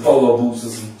polo boots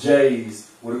and some J's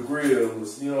with a grill,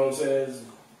 with, you know what I'm saying?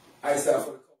 Iced out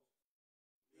for the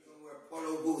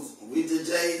Polo boots with the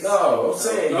J's. No, I'm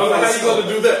saying. How you gonna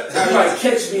do that? You might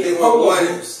catch me in polo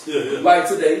boots, like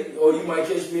today, or you might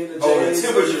catch me in the J's. Oh, the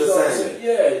temperature you know the same.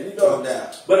 Yeah, you know. No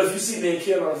doubt. But if you see me in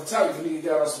Ken on the photography, nigga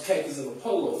got on some khakis and a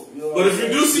polo. You know But if you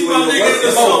do see my What's nigga in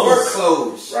the the whole summer, work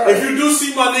clothes? Right. if you do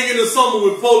see my nigga in the summer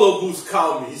with polo boots,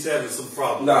 call me. He's having some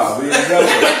problems. Nah, we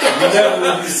never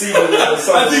will be seen in the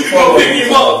summer. I need to go pick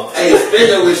him up. Hey,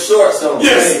 especially with shorts on.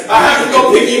 Yes, I have to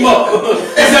go pick him up.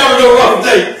 He's having a rough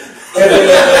day. And then,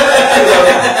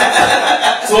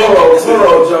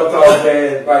 Toro jumped off,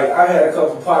 man. Like, I had a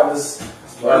couple partners.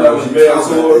 Jamel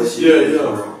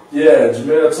Tour. Yeah,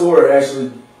 Jamel Tour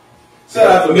actually. Shout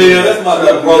out to Mel. That's my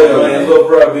little brother, man. Little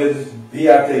brother, he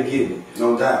out there getting it.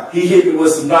 No doubt. He hit me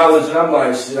with some knowledge, and I'm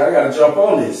like, shit, I gotta jump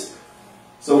on this.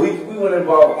 So we went and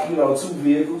bought, 2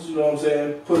 vehicles, you know what I'm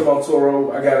saying? Put them on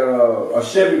Toro. I got a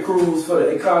Chevy Cruze for the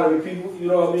economy people, you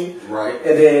know what I mean? Right.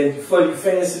 And then for you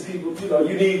fancy people,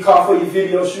 you need a car for your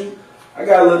video shoot. I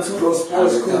got a little two-door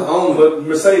sports coupe, but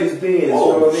Mercedes-Benz, you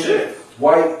know what I mean? Shit.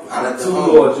 White,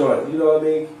 2-door joint, you know what I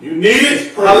mean? You need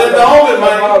it? I let the homie,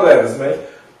 man. All that is, man.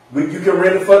 You can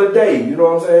rent it for the day, you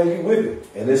know what I'm saying? You with it.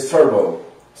 And it's turbo.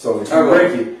 So if you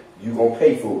break it, you gonna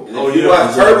pay for it. Oh, you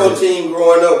watch Turbo Team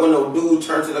growing up when the dude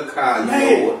turned to the car. You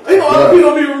know other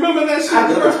people don't be remembering that shit. I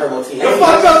remember Turbo Team. The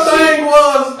fucked up thing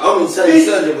was, I don't even say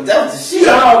the subject, but that was the shit. he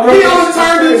only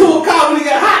turned into a car when he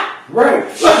got hot. Right.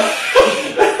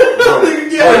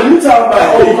 Yeah, you talking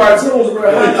about old cartoons, bro?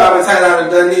 You thought I done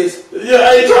done this? yeah,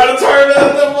 I ain't trying to turn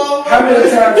that motherfucker. How many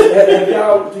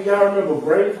times do y'all remember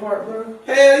Braveheart, bro?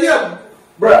 Hell yeah.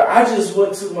 Bro, I just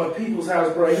went to my people's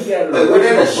house, bro. He had Wait, what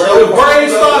original that show? The Brave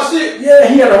Star shit. Yeah,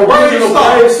 he had an original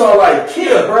Brave Brave Star like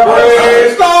kid, bro.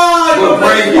 Brave Star. But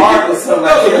Braveheart was something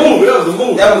That was like a movie. That was a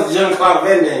movie. That was Jean-Claude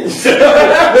Van Damme.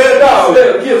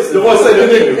 The one say the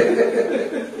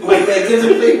nigga. Wait, that gives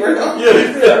a flick, bro?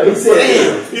 Yeah, He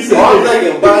said, I'm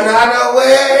thinking, banana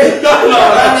way.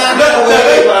 Banana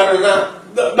way. Banana.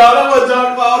 No, that wasn't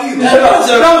John Claude either. That was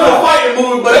a fighting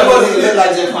movie, but That it wasn't wasn't. look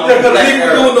like Jean-Claude. Yeah, because he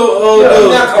was doing the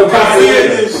Brazilian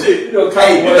and shit. you know,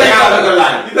 Hey, you think I look You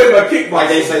alike? think about kickboxing? Like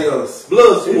they say us.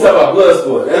 Blood he sport. talking about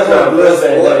Bloodsport. That's what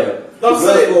Bloodsport. Don't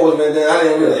say it. Bloodsport was been there. I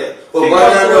didn't know that. But Kickboxing.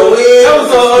 banana way. That was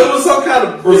it was some kind of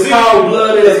It's Brazilian. called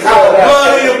Blood in. It's called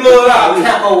Blood in, blood out.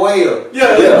 Capoeira.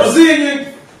 Yeah, Yeah. Brazilian.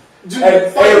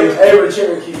 Every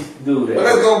Cherokee do that. But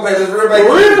let's go back to the real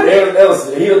For real? Aaron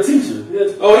Ellison, he a teacher.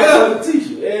 Oh, yeah? He's a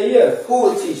teacher. Yeah. Who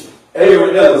would teach you?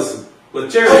 Aaron Ellison. But Oh,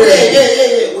 Cherokee.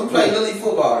 yeah. We played Little League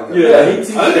football together. Yeah, he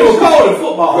teaches. I think it was called in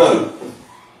football.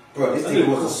 Bro, this nigga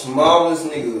was the smallest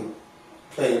nigga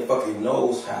playing fucking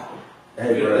nose tackle.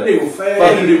 Hey, That bro. nigga was fast.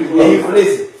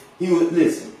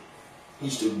 Listen. He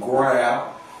used to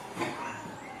growl.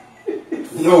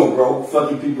 No, bro.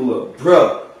 Fucking people up.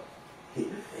 Bro.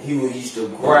 He used to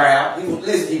growl.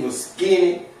 He was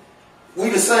skinny. We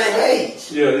the same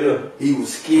age. Yeah. He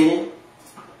was skinny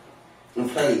and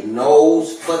played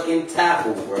nose fucking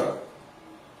tackle, bro.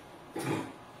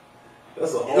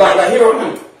 That's a hard. Like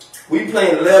here, we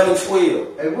playing 11,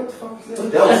 12. Hey, what the fuck is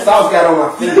that? That was Sauce got on my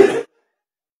finger.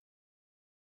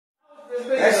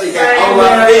 Actually got on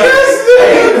my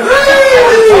finger.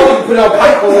 Put on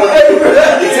pipe on it.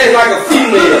 It tastes like a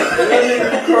female.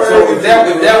 So if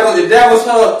that was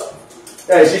her,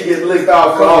 Hey, she gets licked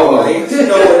off for all of it. you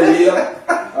know what it is.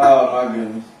 Oh my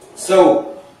goodness.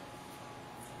 So,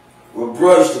 well,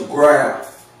 bro used to growl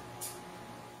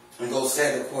and go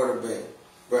sack the quarterback.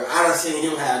 But I done seen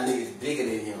him have niggas bigger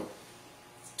than him.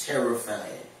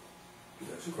 Terrifying.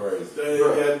 That's crazy.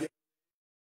 Bro.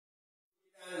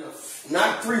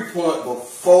 Not 3-point, but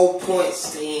 4-point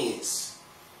stance.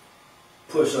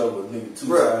 Push over nigga 2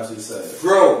 Bro. times his size.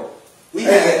 Bro, we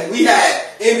had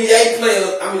NBA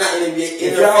players. I mean not NBA.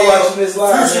 If y'all watching this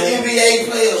live, future man,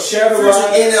 NBA players, share the future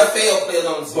live. NFL players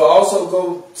on the team. But also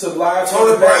go to live.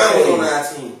 Tony Brown was on page.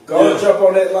 our team. Go and jump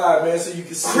on that live, man, so you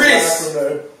can see Chris. live from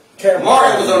the camera.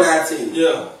 Martin was on our team.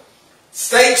 Yeah.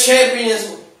 State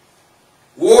champions,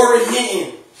 Warren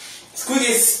Hinton,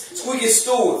 Squeaky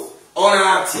Stewart on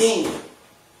our team.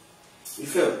 You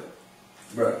feel me?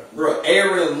 Bro,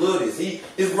 Aaron Ludis.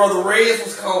 His brother Reds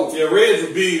was cold. Yeah, Reds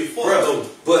would be fuck though.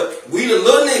 But we the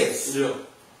little niggas. Yeah.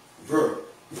 Bro,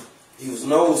 he was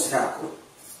nose tackle.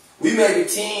 We made it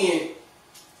 10,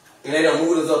 and they done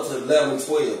moved us up to 11,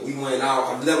 12. We went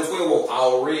out 11, 12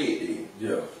 all red then.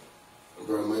 Yeah.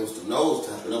 Bro, man, it was the nose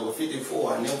top, number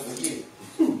 54. I never forget it.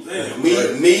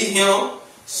 Damn, Me, him,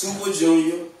 Super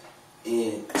Junior,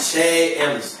 and Chad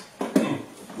Anderson.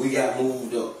 We got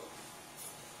moved up.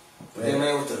 But that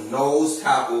man was the nose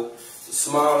tackle, the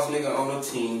smallest nigga on the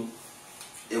team.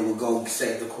 It would go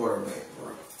sack the quarterback,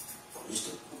 bro.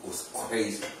 It was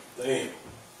crazy. Damn.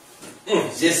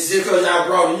 Just because y'all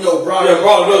brought it, brought Yeah, it.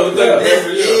 brought it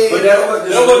up. But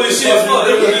That was this shit for.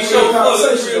 That was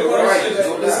this shit for.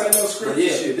 Right. This ain't no script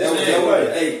shit. That was that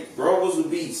way. Hey, bro was a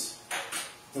beast.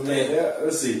 Man,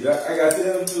 let's see. I got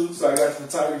them too. So I got the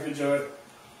photography joint.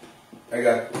 I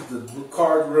got the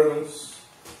card rentals.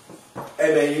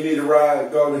 Hey man, you need a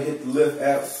ride? Go and hit the Lyft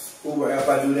app, Uber app.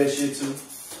 I do that shit too.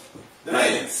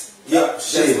 Nice. Yep,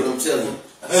 that's what I'm telling you.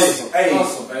 Hey,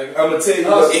 Awesome, baby. I'm gonna tell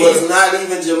you He's not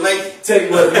even Jamaican. tell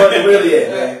you what money really at,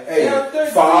 man. Hey,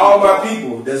 for all my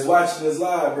people that's watching this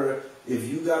live, bro, if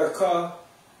you got a car,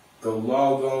 go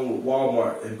log on with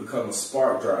Walmart and become a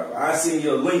Spark driver. I seen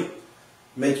your link,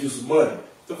 make you some money.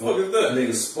 The fuck is that?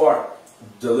 Nigga, Spark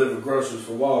deliver groceries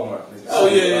for Walmart. Nigga. Oh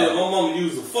yeah. My mama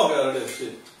used the fuck out of that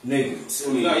shit. Nigga,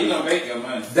 No, you don't make your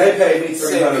money. they paid me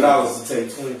 $300 to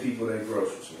take 20 people their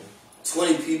groceries, man.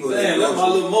 20 people. Damn, that's my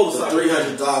little motorcycle.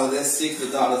 $300. That's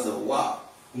 $60 a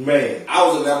wop. Man, I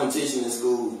was a mathematician in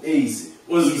school. easy.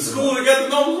 Was it the school that got the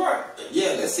numbers right?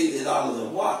 Yeah, that's $60 a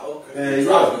wop. Okay. And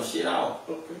Dropping shit out.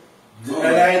 Okay.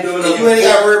 and I ain't doing And you ain't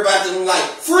got to worry about them like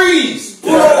freeze.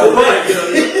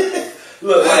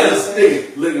 Look, like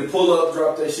this nigga pull up,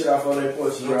 drop that shit off on that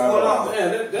porch and drive Pull off. up.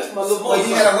 Man, that's my little Well,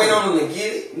 motorcycle. you gotta wait on them to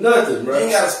get it. Nothing, You bro.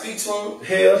 ain't gotta speak to them.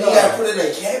 Hell You no. gotta put it in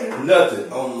their cabinet. Nothing.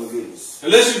 Oh my goodness.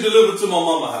 Unless you deliver to my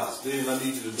mama's house, then I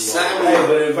need you to do all Simon. that. Hey,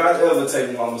 but if I ever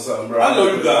take mama something, bro, I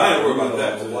know you got. I ain't worried about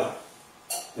that. But why?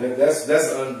 That's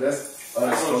unspoken.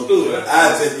 Understood.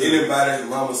 I take anybody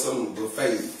mama something but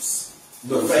faves.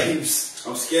 The babes.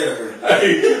 I'm scared of her.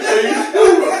 Hey,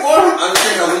 I'm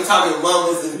saying we talking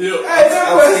mamas and yeah.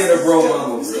 I'm scared of bro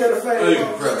mama, bro. Scared of Hey.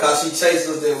 fame. Bro, cause she chased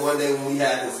us there one day when we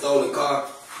had the stolen car.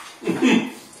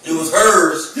 It was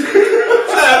hers. Shout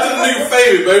out to the nigga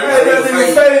favorite, baby. Hey, that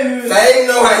nigga fame. They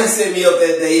know how he sent me up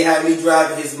that day. He had me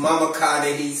driving his mama car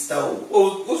that he stole.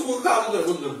 What car was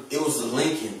that? It was a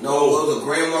Lincoln. No, it was a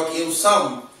Grand Marquis. It was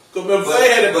something. Because when Faye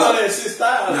had to buy that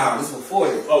 6,000. Nah, this before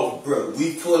it. Oh. Bro,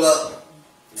 we pull up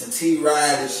to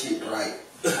T-Ride and shit, right?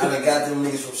 I done got them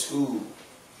niggas from school.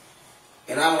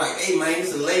 And I'm like, hey man,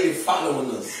 there's a lady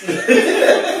following us. Hey,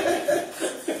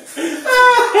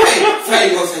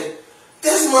 Faye gonna say,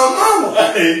 that's my mama.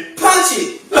 Punch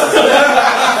it. Bro,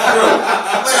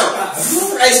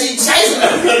 and she chasing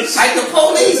her like the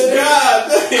police.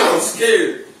 God damn. I'm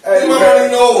scared. Hey, My man. mama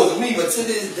didn't know it was me, but to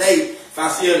this day, if I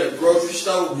see her at the grocery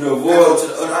store, Your I boy. go to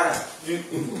the other aisle.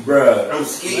 Bruh. I'm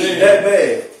scared. That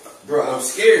bad. Bro, I'm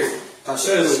scared. Cause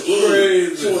she That's went in.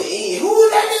 crazy. She went in. Who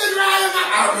was that nigga driving my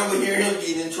car? I remember hearing him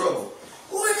getting in trouble.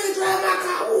 Who that nigga driving my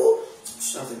car? Who?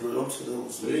 I said, bro, don't to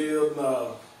those. Hell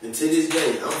no. And to this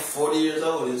day, I'm 40 years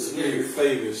old. It's This nigga scary.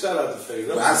 favorite. Shout out to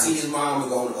favorite. But I see his mama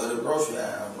go to the other grocery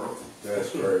aisle, bro. That's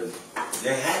crazy.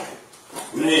 That happened.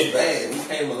 We was bad. We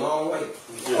came a long way.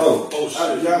 Oh, shit.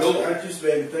 I just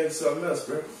made me think of something else,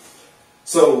 bro.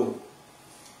 So,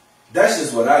 that's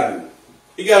just what I do.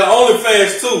 He got an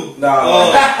OnlyFans too.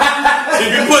 Nah. He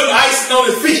be putting icing on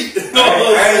his feet.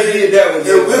 I ain't did that one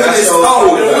yet. The wiggling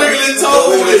toes. The wiggling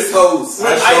toes. The wiggling toes.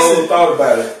 I sure thought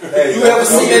about it. Hey, You ever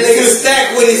seen that nigga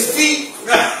stack with his feet?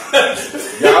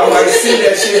 Y'all might see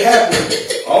that shit happen.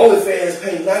 OnlyFans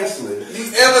pay nicely.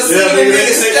 You ever seen a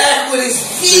nigga stack with his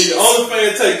feet? The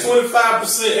OnlyFans take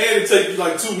 25% and it take you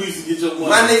like 2 weeks to get your money.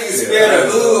 My nigga spared a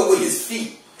hood with his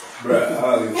feet. Bruh,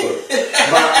 I don't give a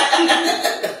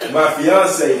fuck. My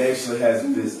fiance actually has a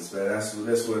business, man. That's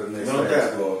where the next No thing doubt.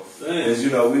 is going.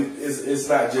 Damn. Is it's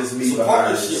not just me It's a behind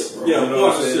partnership, this. bro. Yeah, You know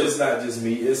what I'm saying? partnership. It's not just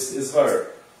me. It's her.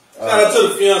 Shout out to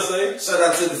the fiance. Shout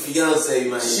out to the fiance,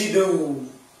 man. She do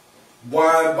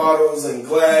wine bottles and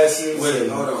glasses Wait,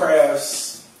 and hold on.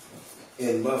 crafts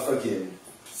and motherfucking.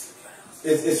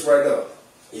 It's right up.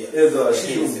 Yeah.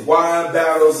 She do wine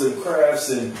battles and crafts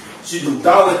and she do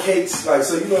dollar cakes. Like,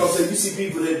 so you know what I'm saying? You see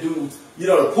people that do,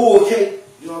 the pool cake.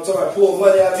 You know what I'm talking about? Pull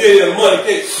money out of Yeah, the money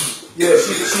cake. Yeah,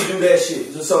 she do that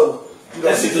shit. So,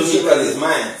 That shit do shit like it's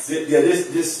mine. Yeah,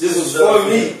 this was For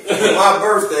me, for my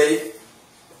birthday,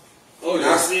 Oh and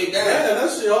I sit down. Yeah, that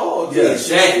shit hard. Yeah,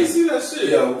 You see that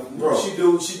shit? bro. She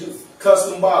do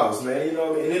custom bottles, man. You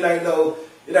know what I mean? It ain't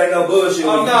no bullshit.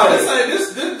 Oh when you no, do this that.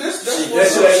 ain't this. That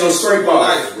shit ain't no straight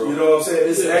bottle. Nice, bro. You know what I'm saying?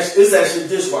 It's actually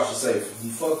dishwasher safe. You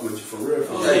fuck with you for real.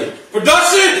 Hey,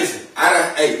 Production. listen, I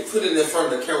done, put it in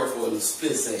front of the camera for a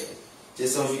split second,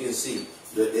 just so you can see.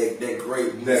 that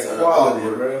great That quality,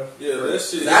 bro. Yeah, that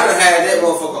shit. I done had that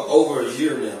motherfucker over a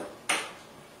year now.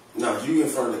 No, you in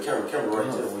front of the camera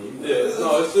right there. Where you? Yeah,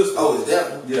 no, it's just. Oh, it's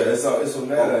that one. Yeah, it's on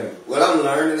that angle. Well, I'm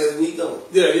learning as we go.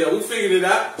 Yeah, we figured it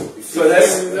out. So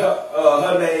that's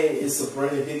her name is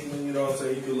Sabrina Hickman. You know what I'm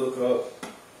saying? You can look up.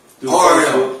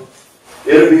 Arnold.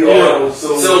 It'll be on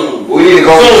soon. We need to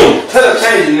go soon. Tell her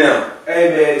change it now. Hey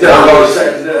man, Tell her to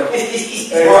change it up.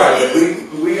 Hey,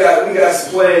 we got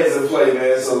some plans in play,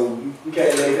 man. So we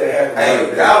can't make that happen.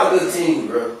 Hey, y'all a good team,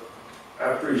 bro. I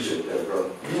appreciate that, bro.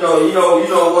 You know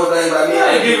one thing about me. I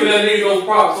ain't giving that nigga no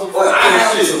props. Well, I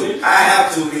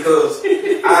have to because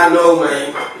I know,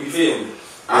 man. You feel me?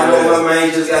 I know my man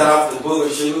just got off the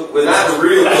bullet sugar. Well, not the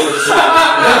real bullet sugar.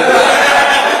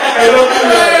 Hey, don't do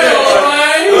that.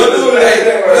 Don't do that.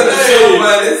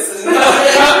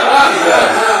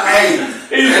 Hey,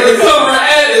 he's recovering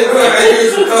addict.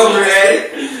 He's recovering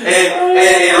addict.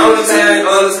 And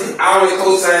honestly, I only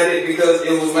co-signed it because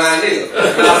it was my nigga.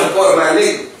 And I supported my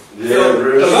nigga. Yeah,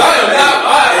 real. Because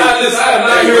I am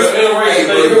not here to iterate.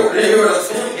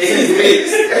 He's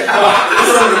mixed. It's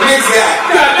from the mixed guy.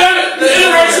 God damn it, the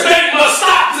iteration thing must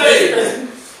stop today.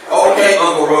 Okay,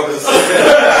 Uncle Ruckus.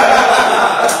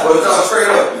 But no, straight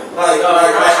up. Like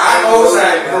I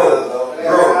co-signed, bro.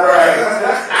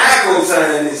 I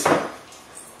co-signed this.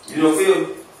 You don't feel me?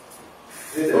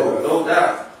 Bro, no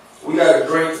doubt. We got to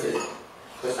drink today.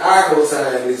 Because I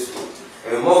co-signed this.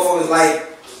 And motherfuckers like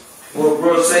what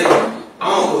bro say, I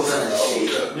don't co-sign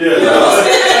shit. Yeah.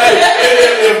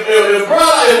 If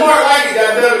Mark like it,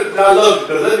 goddamn it, I love it.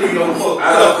 Because that nigga don't fuck. I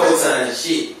don't co-sign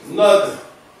shit. Nothing.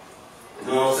 You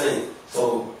know what I'm saying? So,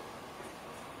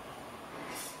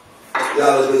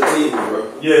 y'all a good team, bro.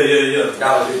 Yeah.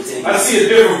 Y'all a good team. I see a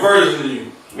different version of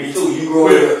you. Me too. You grow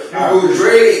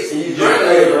dreads and you drink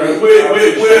like with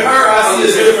her, I see a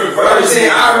different I'm version. saying,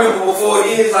 I remember before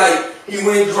it is like he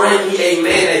went drink, he ate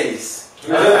mayonnaise. I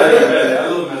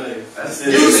love mayonnaise.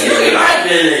 You still like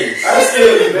mayonnaise. I still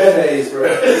eat mayonnaise, bro.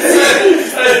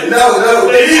 No.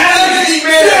 He doesn't eat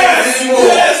mayonnaise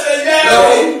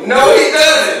anymore. No, he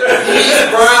doesn't. He eats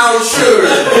brown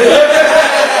sugar.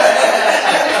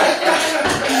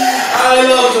 I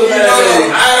love the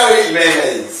mayonnaise. I don't eat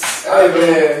mayonnaise. Hey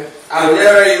man, I've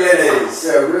never eaten mayonnaise.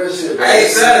 yeah, real shit. I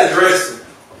ate salad dressing.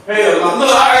 Hell,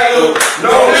 look, I got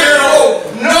No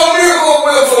miracle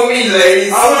will for me,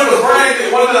 ladies. I went to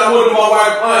Brandon. One time I went to my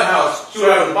wife's aunt's house. She was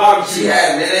having a barbecue. She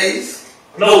had mayonnaise.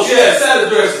 No, she had salad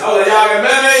dressing. I was like, y'all got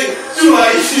mayonnaise? She was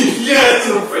like, yeah, it's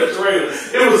in the refrigerator.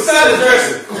 It was salad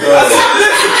dressing. I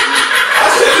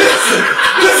said, listen,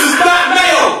 this is not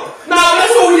mayo. No,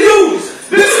 that's what we use.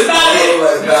 This is not it.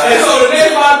 And so the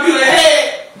next barbecue they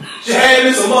had, she had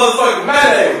me some motherfucking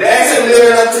mayonnaise. That's him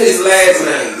living up to his last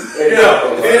name.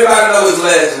 Yeah. If anybody know his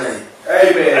last name. Hey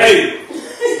man. Hey.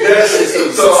 That's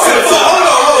it. So hold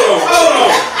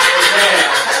on.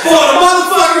 For the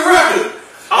motherfucking record,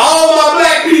 all my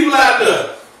black people out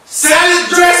there, salad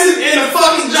dressing in a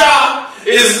fucking jar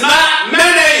is not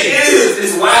mayonnaise. It is.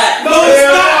 It's white. No, it's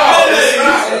not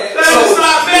mayonnaise. That is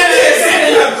not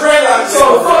mayonnaise.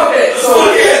 So fuck that. So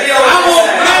I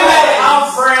want mayonnaise. I'm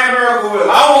Fran Miracle Whip.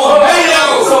 I want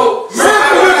mayonnaise. So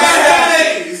Miracle Whip has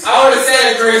mayonnaise. I want to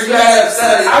salad dress. You have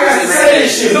salad. I got to say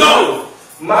this shit. No.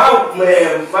 My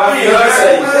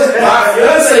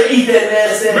fiance eat that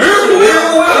nasty ass shit.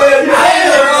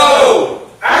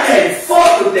 I can't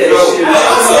fuck with that shit.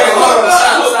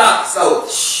 Stop.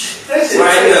 That shit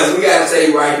Right now, we gotta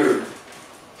say right here.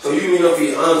 So you mean up for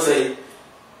your auntie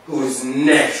who is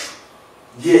natural?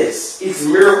 Yes. It's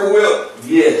Miracle Whip.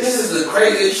 Yes. This is the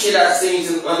craziest shit I've seen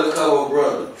since Undercover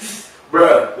Brother.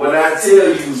 Bruh, when I tell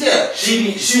you, Yeah.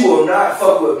 she will not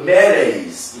fuck with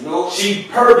mayonnaise. You know? She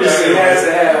purposely has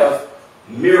to have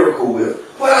Miracle Whip.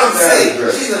 What I'm saying,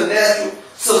 Bruh. she's a natural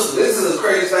sister. This is the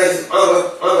craziest thing since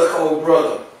Undercover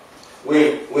Brother.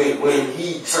 When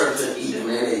he turned to eating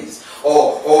mayonnaise.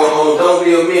 Or on Don't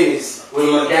Be a Menace,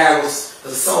 when my guy was the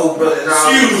soul brother and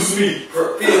all. Excuse me.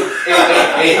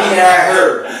 And he had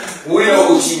her. We know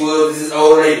who she was, this is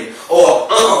old lady.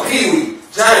 Or Uncle Pee Wee,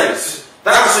 James.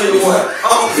 That's what you want.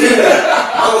 Uncle Pee Wee.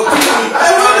 All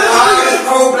this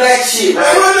pro-black shit,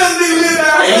 right?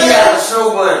 And he had a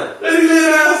snow bunny.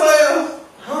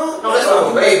 Huh? No, that's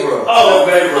Uncle Babe Bro. Oh,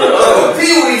 baby. Uncle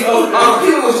Pee Wee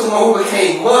was the one who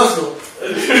became Muslim.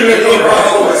 And he brought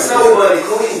home a snow bunny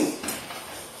queen.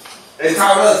 They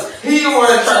taught us, he the one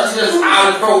that tried to just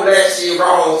out and pro-black shit,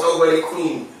 brought home snow bunny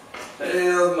queen.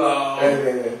 Hell no. Hey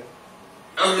man,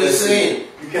 I'm just saying.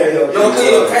 you can't help Don't who you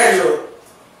kill love. Pedro.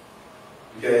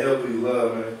 You can't help who you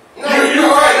love, man. No, you're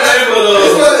right.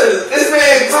 This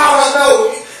man taught us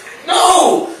no.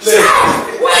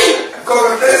 Stop. Wait. Go to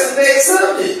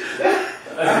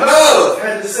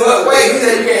But wait, he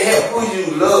said you can't help who you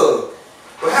love.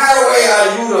 But how the way are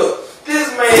you the this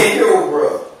man here,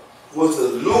 bro, was the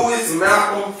Lewis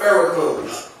Malcolm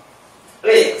Farrakhan.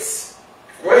 X.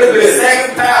 What is the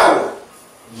second power?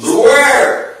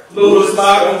 Square. Lewis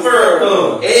Malcolm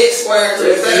Farrakhan. X squared to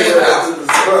the second power.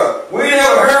 Bro, we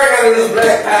never heard of this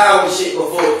black power shit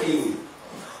before Pee-wee.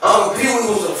 Pee-wee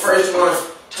was the first one to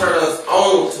turn us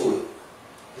on to it.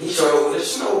 He showed up with a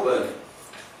snow bunny.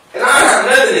 And I have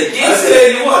nothing against it. I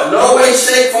tell you what, no way,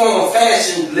 shape, form, or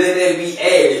fashion let that be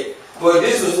added. But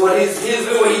this was what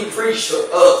what he preached to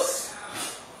us.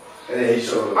 And then he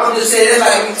showed up. I'm just saying, that's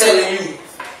like me telling you,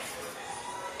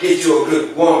 get you a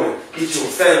good woman, get you a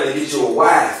family, get you a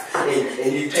wife,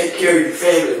 and you take care of your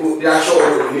family. Did I show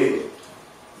her with a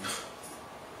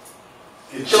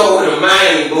nigga? Show her with a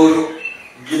mind, boo.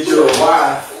 Get you a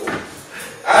wife.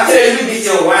 I tell you, get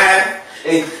your wife.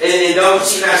 And don't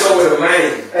she not show with a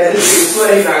man. And this is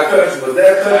playing our country, but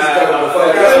that country got the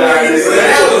fuck out of here.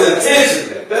 That was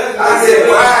intentional. I said,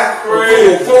 why put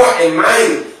a point in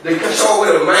mind? They can show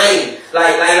with a man.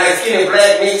 Like Skinny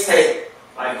Black mixtape.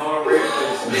 Like cornbread.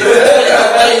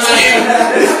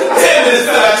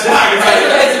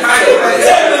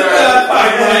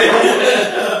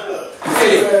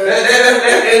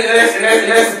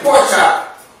 That's the pork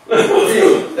chop. That's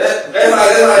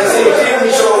like seeing TV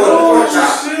show with a pork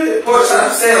chop. Pork chop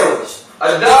sandwich.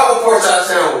 A double pork chop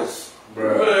sandwich.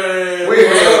 Bruh. With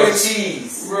ham and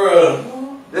cheese. Bruh.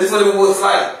 That's what it was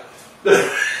like.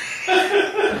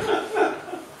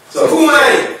 So who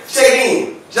man? Check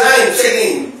in. James, check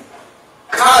in.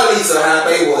 College, or how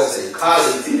they was say.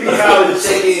 College.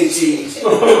 Check in cheese. You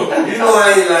know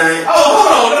I ain't lying. Oh,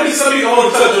 hold on. Let me I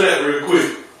want to touch on that real quick.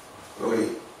 Go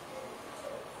ahead.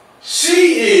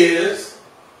 She is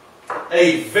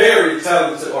a very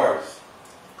talented artist.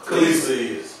 Khaleesa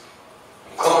is.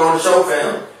 Come on the show,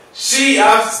 fam. She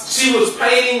was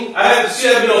painting. She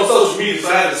had been on social media, so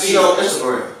I haven't seen her on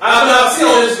Instagram. I've seen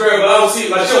her on Instagram, but I don't see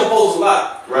like she don't post a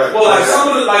lot. Right. Well, like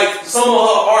some of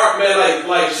her art, man,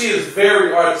 like she is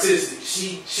very artistic.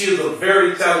 She is a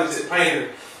very talented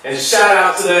painter, and shout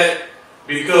out to that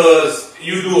because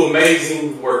you do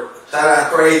amazing work. Shout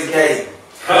out Crazy K.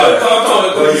 Come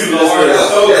on, you the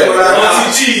artist.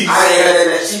 Auntie Cheese. I ain't had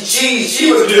that. She cheese.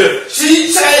 She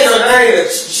changed her name.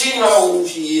 She know who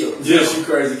she is. Yeah, she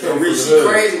crazy. She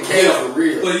crazy K for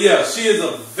real. But yeah, she is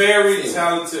a very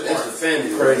talented That's the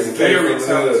family. Crazy, very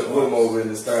talented. Woman over in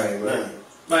this thing, man.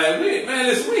 Man,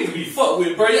 listen, we ain't gonna be fucked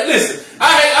with, bro. Yeah, listen,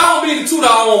 I don't mean to toot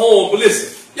our own horn, but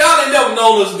listen, y'all ain't never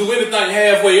known us to do anything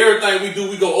halfway. Everything we do,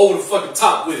 we go over the fucking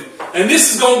top with it. And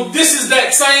this is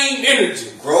that same energy.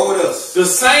 Grow with us. The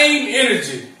same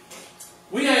energy.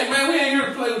 We ain't here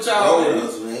to play with y'all. Grow with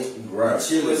us, man. Right.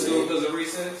 Chill Let's go man. because of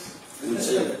recess. We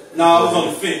chill. No, I was on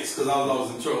the fence because I was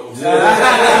always in trouble. Because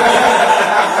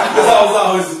I was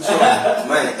always in trouble.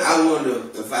 Man, I wonder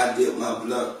if I dip my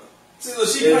blunt. See, look,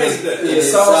 she painted that. In the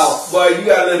sauce, boy, you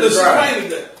gotta let it Look, she dry. painted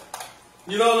that.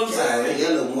 You know what I'm saying?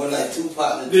 That look more like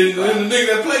Tupac than Then Tupac. the nigga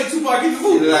that played Tupac in the You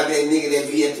movie. look like that nigga that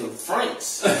be at the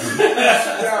Franks. He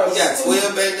got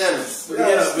 12 bandanas.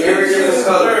 Every different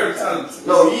color.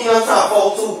 No, you ain't top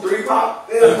 4, 2, 3 pop.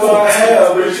 Yeah, boy, I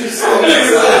have, but you said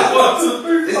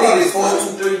This nigga is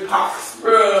 4, 2, 3 pops.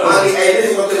 Hey, this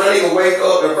is what my nigga wake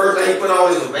up. The first thing he put on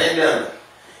is a bandana.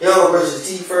 He don't brush his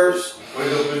teeth first.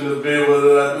 Wake up in the bed, what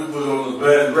did I do? Put on the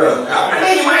bed, Bro, I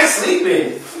think he might sleep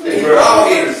in it.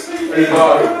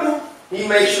 He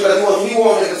makes sure that he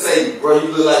wants nigga to say, bro, you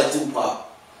look like Tupac.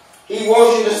 He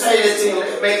wants you to say that to him.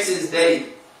 That makes his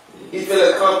day. He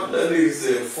feel comfortable. That nigga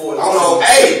said 4. I don't know.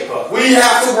 Hey, we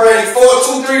have to bring 4,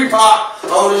 2, 3 pop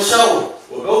on the show.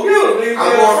 Well, go get him, nigga.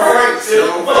 I'm going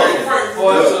Frank.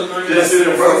 4, 2, 3. just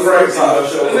in front of Frank's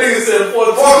house show. The nigga said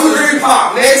 4, 4, 2, 3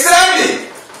 pop. Next Saturday.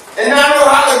 And not no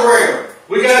hologram.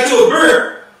 We got you a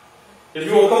beer. If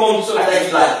you want to come on the show. I think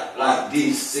he like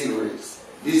these cigarettes.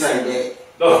 This ain't that.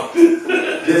 No.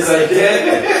 This ain't that.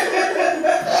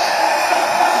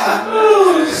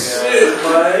 Oh, shit,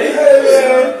 man.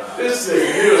 This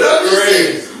nigga is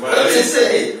crazy, man. I'm just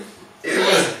saying.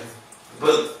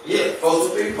 But yeah, 4,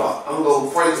 2, 3 pop. I'm gonna go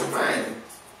Frank to find him.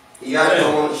 He got to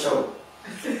come on the show.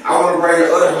 I want to bring the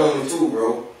other homie too,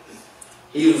 bro.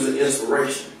 He was an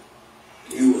inspiration.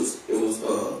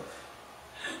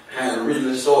 Had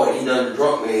originally started. He done the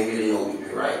drunk man video with me,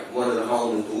 right? One of the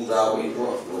homies who's always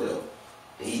drunk, whatever.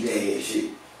 And he dead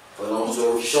shit. But long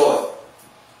story short,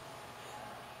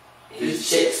 his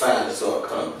checks finally started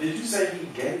coming. Did you say he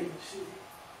gay and shit?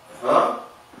 Huh?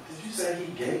 Did you say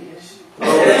he gay and shit? You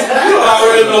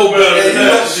already know better than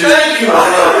that shit. Thank you,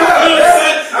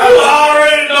 You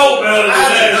already know better than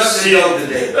that shit.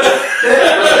 Today.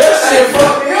 That shit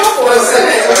fucked me was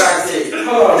saying what I said.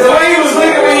 The way he was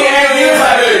looking when he asked me, he was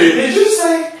like, did you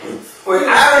say? But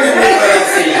I don't even know what I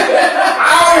said.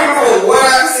 I don't even know what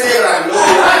I said. I know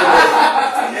what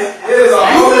I said. There's a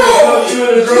whole lot of you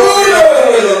in the drunk.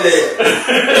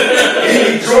 He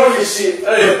be drunk and shit.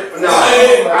 No.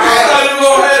 I thought you were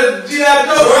going to have a G.I.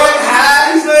 Joe.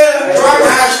 Drunk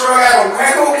high, strung out on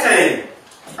crack cocaine.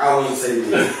 I wouldn't say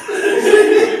that.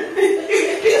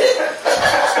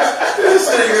 This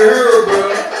nigga here, bro.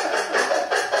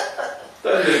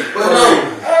 But no,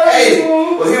 hey,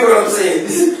 but hear what I'm saying.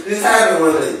 This happened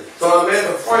one day. So I'm at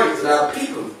the Frank's and I peep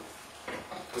him.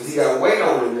 Because he got weight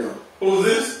on him now. Who's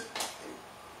this?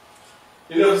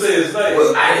 You never say his name.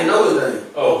 Well, I didn't know his name.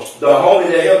 Oh. The homie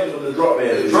that helped you with the drunk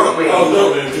man. The drunk man. Oh,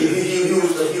 drunk man. He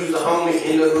was the homie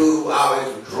in the hood who always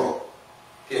was drunk.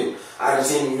 I just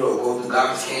seen him, go through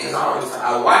garbage cans all the time.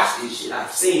 I watched this shit.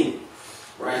 I've seen him.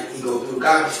 Right? He go through the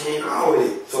garbage can all of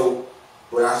it. So,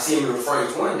 when I see him in the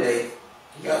Frank's one day,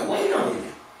 he got weight on him.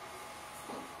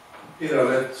 You know,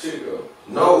 let shit go.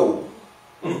 No.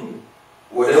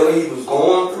 Whatever he was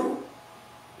going through,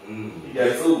 he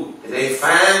got food. They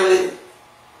finally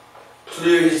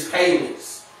cleared his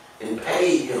payments and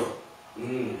paid him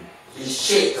his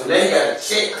check. So they got a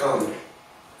check coming.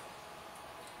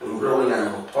 And growing got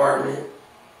an apartment.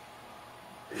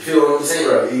 You feel what I'm saying?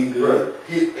 Right, he good.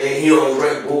 And he don't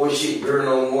drink bullshit beer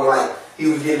no more. Like, he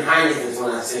was getting Heinekens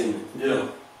when I seen him. Yeah.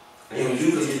 And he was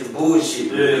usually get the bullshit.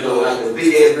 Yeah. You know, like the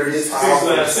big ass beer this tall for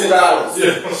 $2.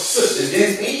 Yeah. Is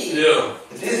this big? Yeah.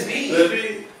 Is this big? That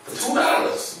big? For $2.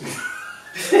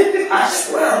 I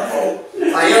swear, bro.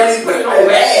 Like, you don't even put no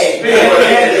bag.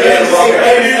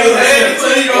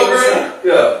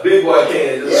 Yeah, big boy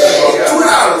can. Yeah,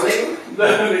 $2, nigga.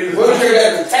 What if you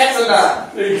got the tax or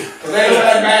not? Cause ain't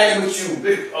nobody mad with you.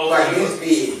 Like, this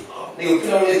big. Nigga,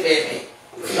 put on this backpack.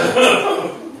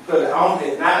 Put it on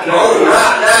it, not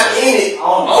in it.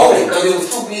 On it, because it was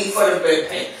too big for the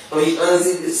backpack. So he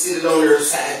unzipped it, sit it on there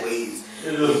sideways,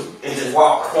 and just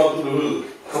walk. Come through the hood.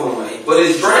 Come on, man. But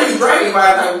it's drained by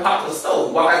the time we pop the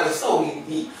stove. Walk out the stove,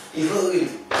 he hooded.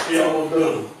 He almost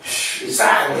done. It's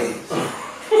sideways.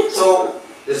 So,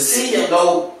 the senior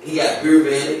though, he got beer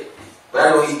belly, but I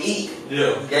know he eat.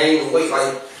 Yeah. He gained weight,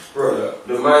 like, bro,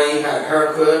 the man had a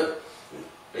haircut.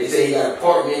 They say he got an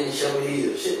apartment in Shelby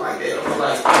Hill, shit like that. I was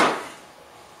like,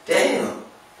 damn.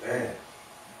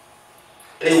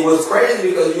 It was crazy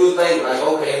because you would think, like,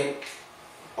 okay,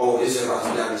 oh, it's just like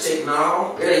he got a check.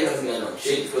 No, it ain't because he got no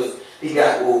check, because he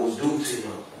got what was due to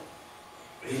him.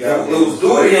 It was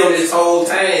due to him this whole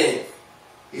time.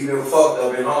 He been fucked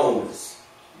up and homeless.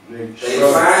 They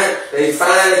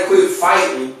finally quit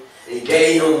fighting and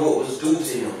gave him what was due to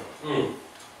him.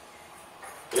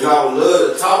 And I would love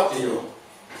to talk to him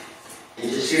and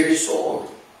just hear his story.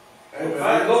 Go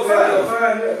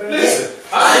find that, man. Listen,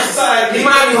 he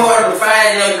might be hard to find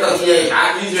now because I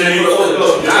usually put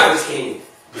up the garbage can.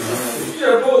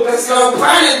 That's no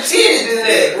pun intended in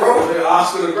that, bro.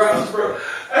 Oscar the Grouch, bro.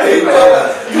 Hey, man.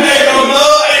 You ain't no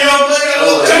blood, ain't no blood, got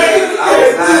no change. I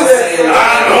was not saying that.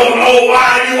 I don't know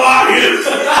why you are here.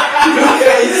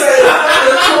 You said,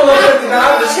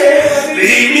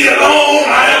 Leave me alone.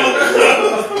 I am a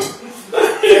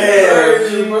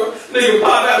Nigga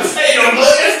pop out and say your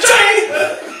blood is changed.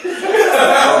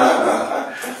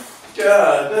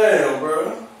 God damn, bro.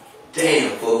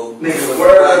 Damn, fool. Nigga, The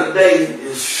word of the day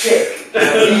is shit. I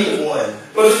need one.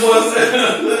 What the boy said?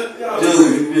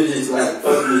 dude, you bitches like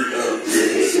fuck me up.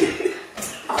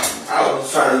 I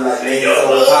was trying to like make it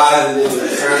so positive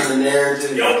and turn the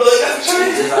narrative. Your blood got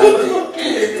changed.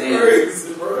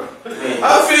 Crazy, bro.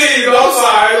 I feel you, I'm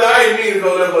sorry. I ain't mean to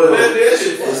go there, but that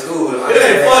shit funny. It's cool. It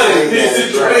ain't funny in this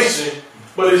situation,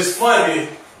 but it's funny.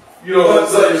 You know what I'm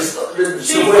saying? The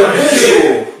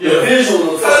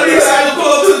visual. I mean, I just pull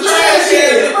up to the trash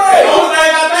can. The only thing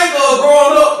I think of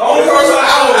growing up, the only person I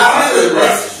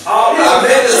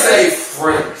meant to say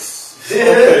Franks.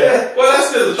 Well, that's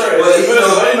still the trash. But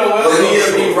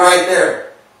he'll be right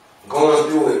there,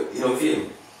 going through it. You know, feel me?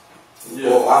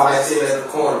 Yeah. Or I might sit at the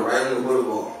corner, right on the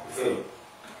boulevard. You feel me?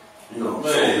 You know,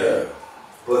 Man.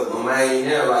 but my man ain't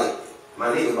there, like, my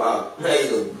nigga about, hey,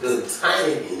 the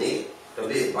tiny nigga, the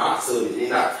big box of it,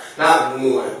 not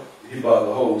one. He bought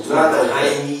the whole Not the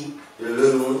tiny, the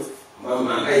little one. My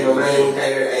man came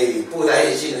there, hey, pulled out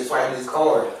his shit and swiped his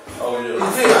card. Oh, yeah. You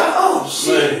feel like, oh,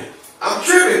 shit. Man. I'm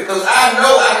tripping, because I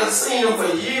know I done seen him for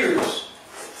years.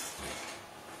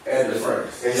 And the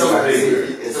first. And somebody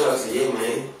said, yeah,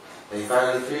 man, they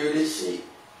finally cleared this shit.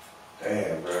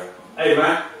 Damn, bro. Hey,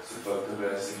 man. It's a fucked up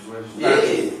ass situation.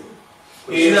 Yeah.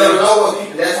 But you never know what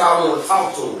people, that's how I want to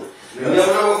talk to them. You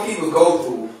never know what people go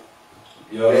through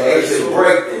Yo, They actually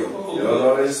break them. You don't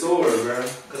know their story, man.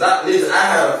 Cause I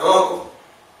had an uncle.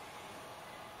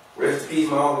 Rest in peace,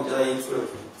 my uncle James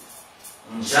Clifford.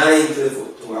 James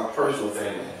Clifford to my personal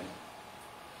family.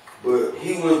 But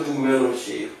he went through mental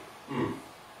shit.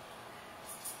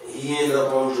 He ended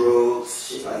up on drugs,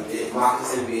 shit like that.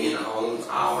 Moccasin being homes,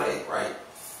 all that, right?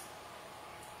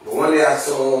 But one day I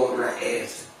saw him and I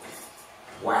asked him,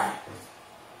 why?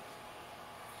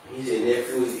 He said,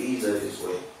 nephew, it's easier this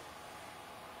way.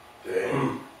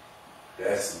 Damn.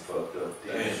 That's some fucked up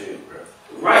shit, bro.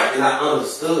 Right, and I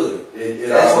understood.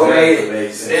 That's what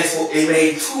made sense. That's what it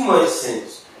made too much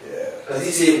sense. Yeah. Because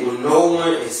he said, when no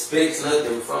one expects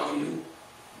nothing from you,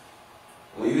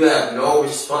 when you have no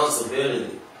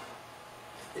responsibility,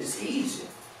 it's easy.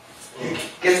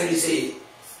 Guess what he said?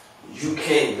 You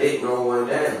can't let no one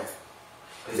down.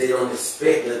 Because they don't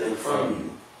expect nothing from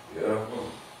you. Yeah.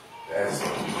 That's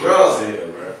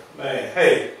bro. Man,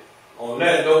 hey, on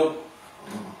that note,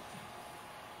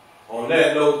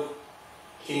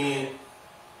 Ken,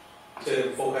 tell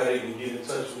the folk how they can get in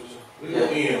touch with you. We gonna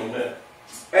end on that.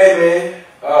 Hey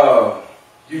man,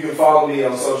 you can follow me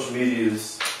on social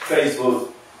medias.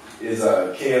 Facebook is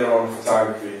Ken on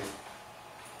Photography.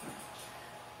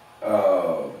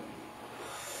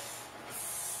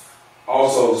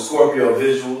 Also, Scorpio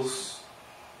Visuals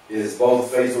is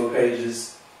both Facebook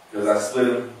pages because I split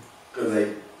them because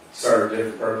they serve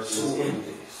different purposes.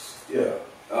 Yeah.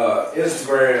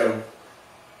 Instagram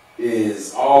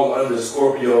is all under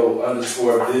Scorpio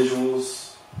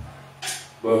 _visuals.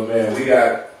 But man, we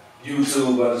got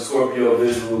YouTube under Scorpio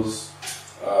Visuals.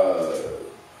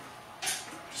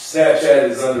 Snapchat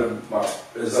is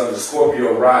under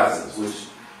Scorpio Risings, which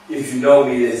if you know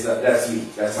me, that's me.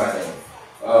 That's my name.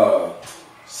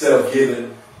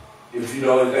 Self-giving. If you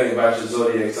know anything about your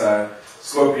zodiac sign,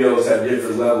 Scorpios have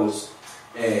different levels,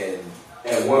 and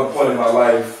at one point in my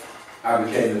life, I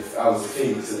was a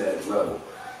phoenix at that level.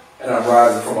 And I'm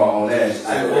rising from my own ashes.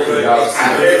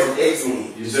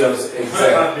 You see what I'm saying?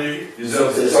 Exactly. You see what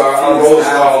I'm saying? So I rose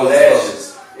from my own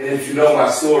ashes. And if you know my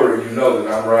story, you know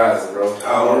that I'm rising, bro.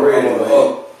 I'm on the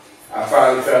up. I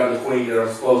finally found the queen that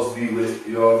I'm supposed to be with,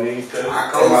 you know what I mean? And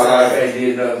my life ain't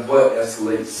did nothing but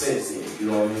escalate since then, you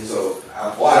know what I mean? So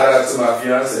shout out to my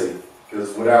fiance,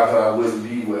 because without her, I wouldn't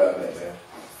be where I'm at, man.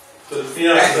 To the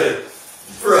fiance.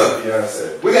 Bro,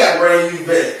 we gotta bring you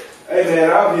back. Hey man,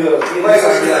 I'll be up.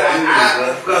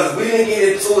 Because we didn't get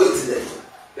into it today.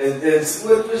 And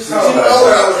split this you know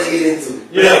what I want to get into.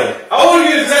 Yeah. I want to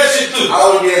get into that shit too. I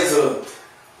want to get into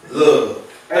love.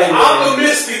 An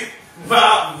optimistic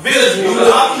vision.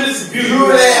 Optimistic view. You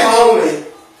that homie.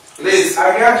 Listen. I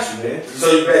got you, man. So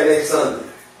you back next Sunday.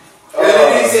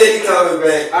 He said he coming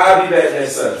back. I'll be back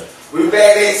next Sunday. We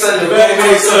back next Sunday. Back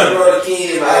next Sunday. Brother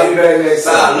Ken, I'll be back next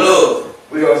Sunday. Love.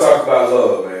 We're going to talk about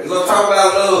love, man. We're going to talk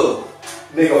about love.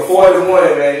 Nigga,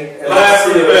 41, man. And last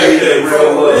for the back there,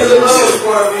 real love. Real love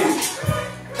point of view.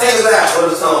 Take us out for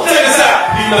the song. Take us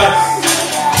out. Be nice.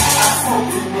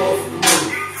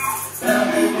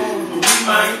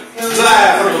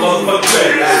 Live from the motherfucking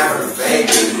back. Live from the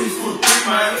back.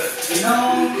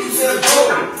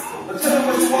 Tell me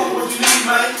what you want, what you need,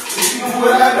 man. If you know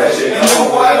what I do, and know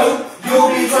what I do,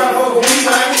 you'll be trying to fuck with me,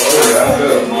 man.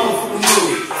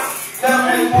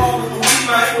 That ain't wrong with the weed,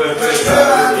 man. But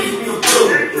I need me a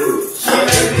blue. Shit,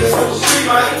 that bitch on the street,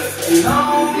 man. And I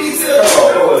don't need to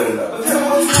but tell me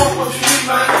what you want, what you need,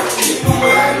 man. If you know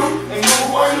what I do, and know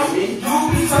what I do,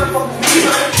 you'll be trying to fuck with me,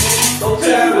 man. Don't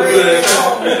tell me what I do.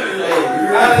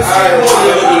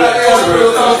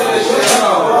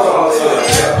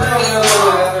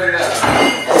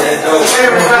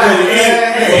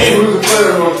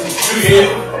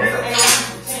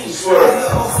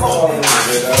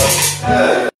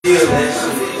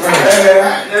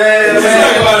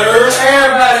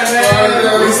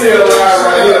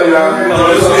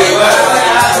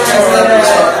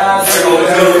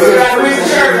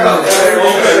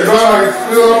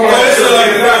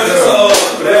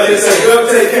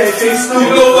 You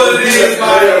know what it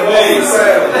is,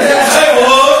 man.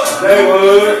 They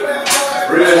would.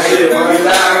 Real shit, man. We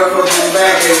live from the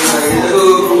back end, man. In the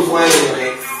hood, Bruce Wayne,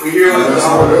 man. We here with the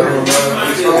hard.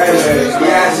 We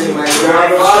got you, man.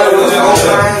 Follow